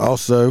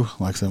 Also,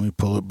 like I said, let me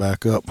pull it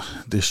back up.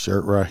 This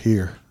shirt right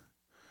here.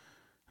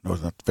 I know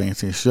it's not the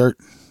fanciest shirt.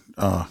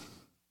 But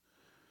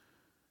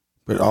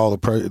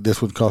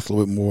this one costs a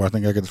little bit more. I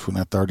think I got this one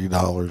at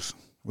 $30.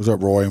 What's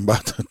up, Roy? I'm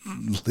about to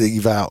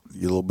leave out.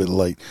 You're a little bit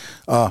late.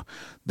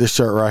 This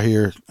shirt right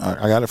here,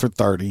 I got it for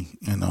 $30,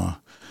 and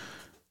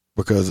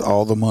because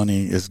all the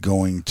money is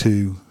going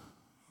to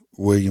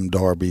William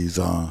Darby's.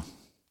 All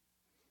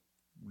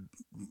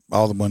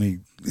the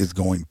money is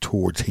going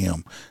towards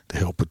him to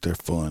help with their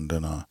fund,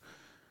 and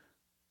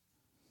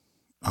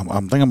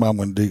I'm thinking I'm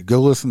going to go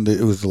listen to.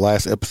 It was the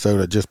last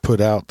episode I just put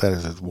out. That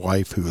is his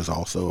wife, who is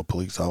also a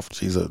police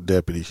officer. She's a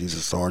deputy. She's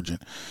a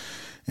sergeant,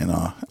 and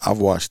I've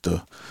watched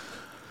the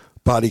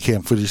body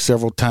cam footage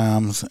several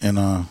times, and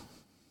I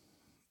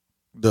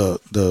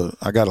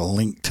got a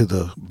link to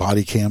the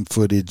body cam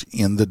footage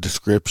in the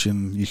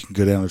description. You can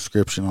go down the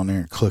description on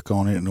there and click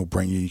on it, and it'll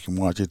bring you. You can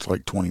watch it. It's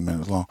like 20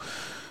 minutes long,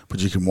 but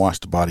you can watch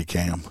the body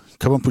cam.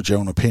 Come and put your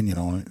own opinion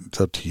on it.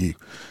 It's up to you.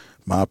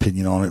 My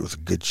opinion on it was a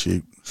good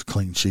shoot. It's a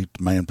clean shoot.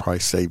 The man probably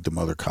saved them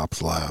other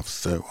cops' lives.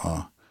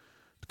 So,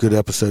 good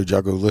episode.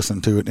 Y'all go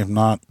listen to it. If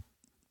not,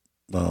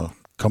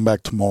 come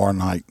back tomorrow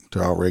night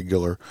to our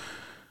regular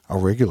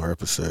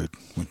episode,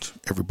 which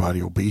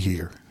everybody will be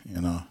here,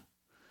 and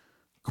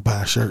go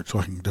buy a shirt so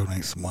I can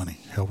donate some money,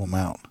 help them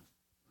out.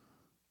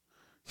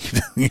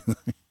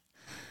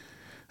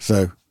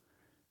 So,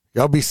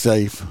 y'all be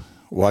safe.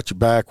 Watch your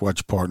back. Watch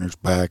your partner's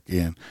back,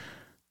 and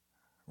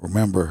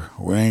remember,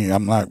 we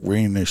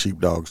ain't no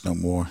sheepdogs no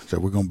more. So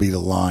we're gonna be the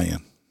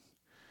lion.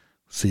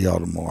 See y'all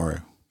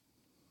tomorrow.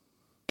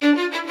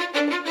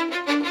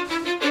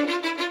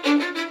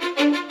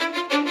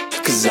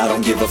 Cause I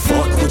don't give a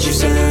fuck what you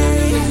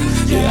say.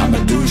 Yeah,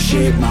 I'ma do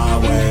shit my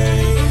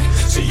way.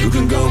 So you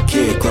can go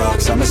kick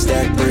rocks, I'ma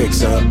stack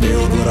bricks up,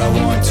 build what I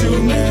want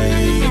to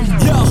make.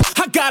 Yo,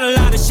 I got a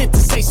lot of shit to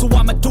say, so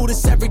I'ma do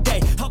this every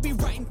day. I'll be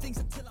right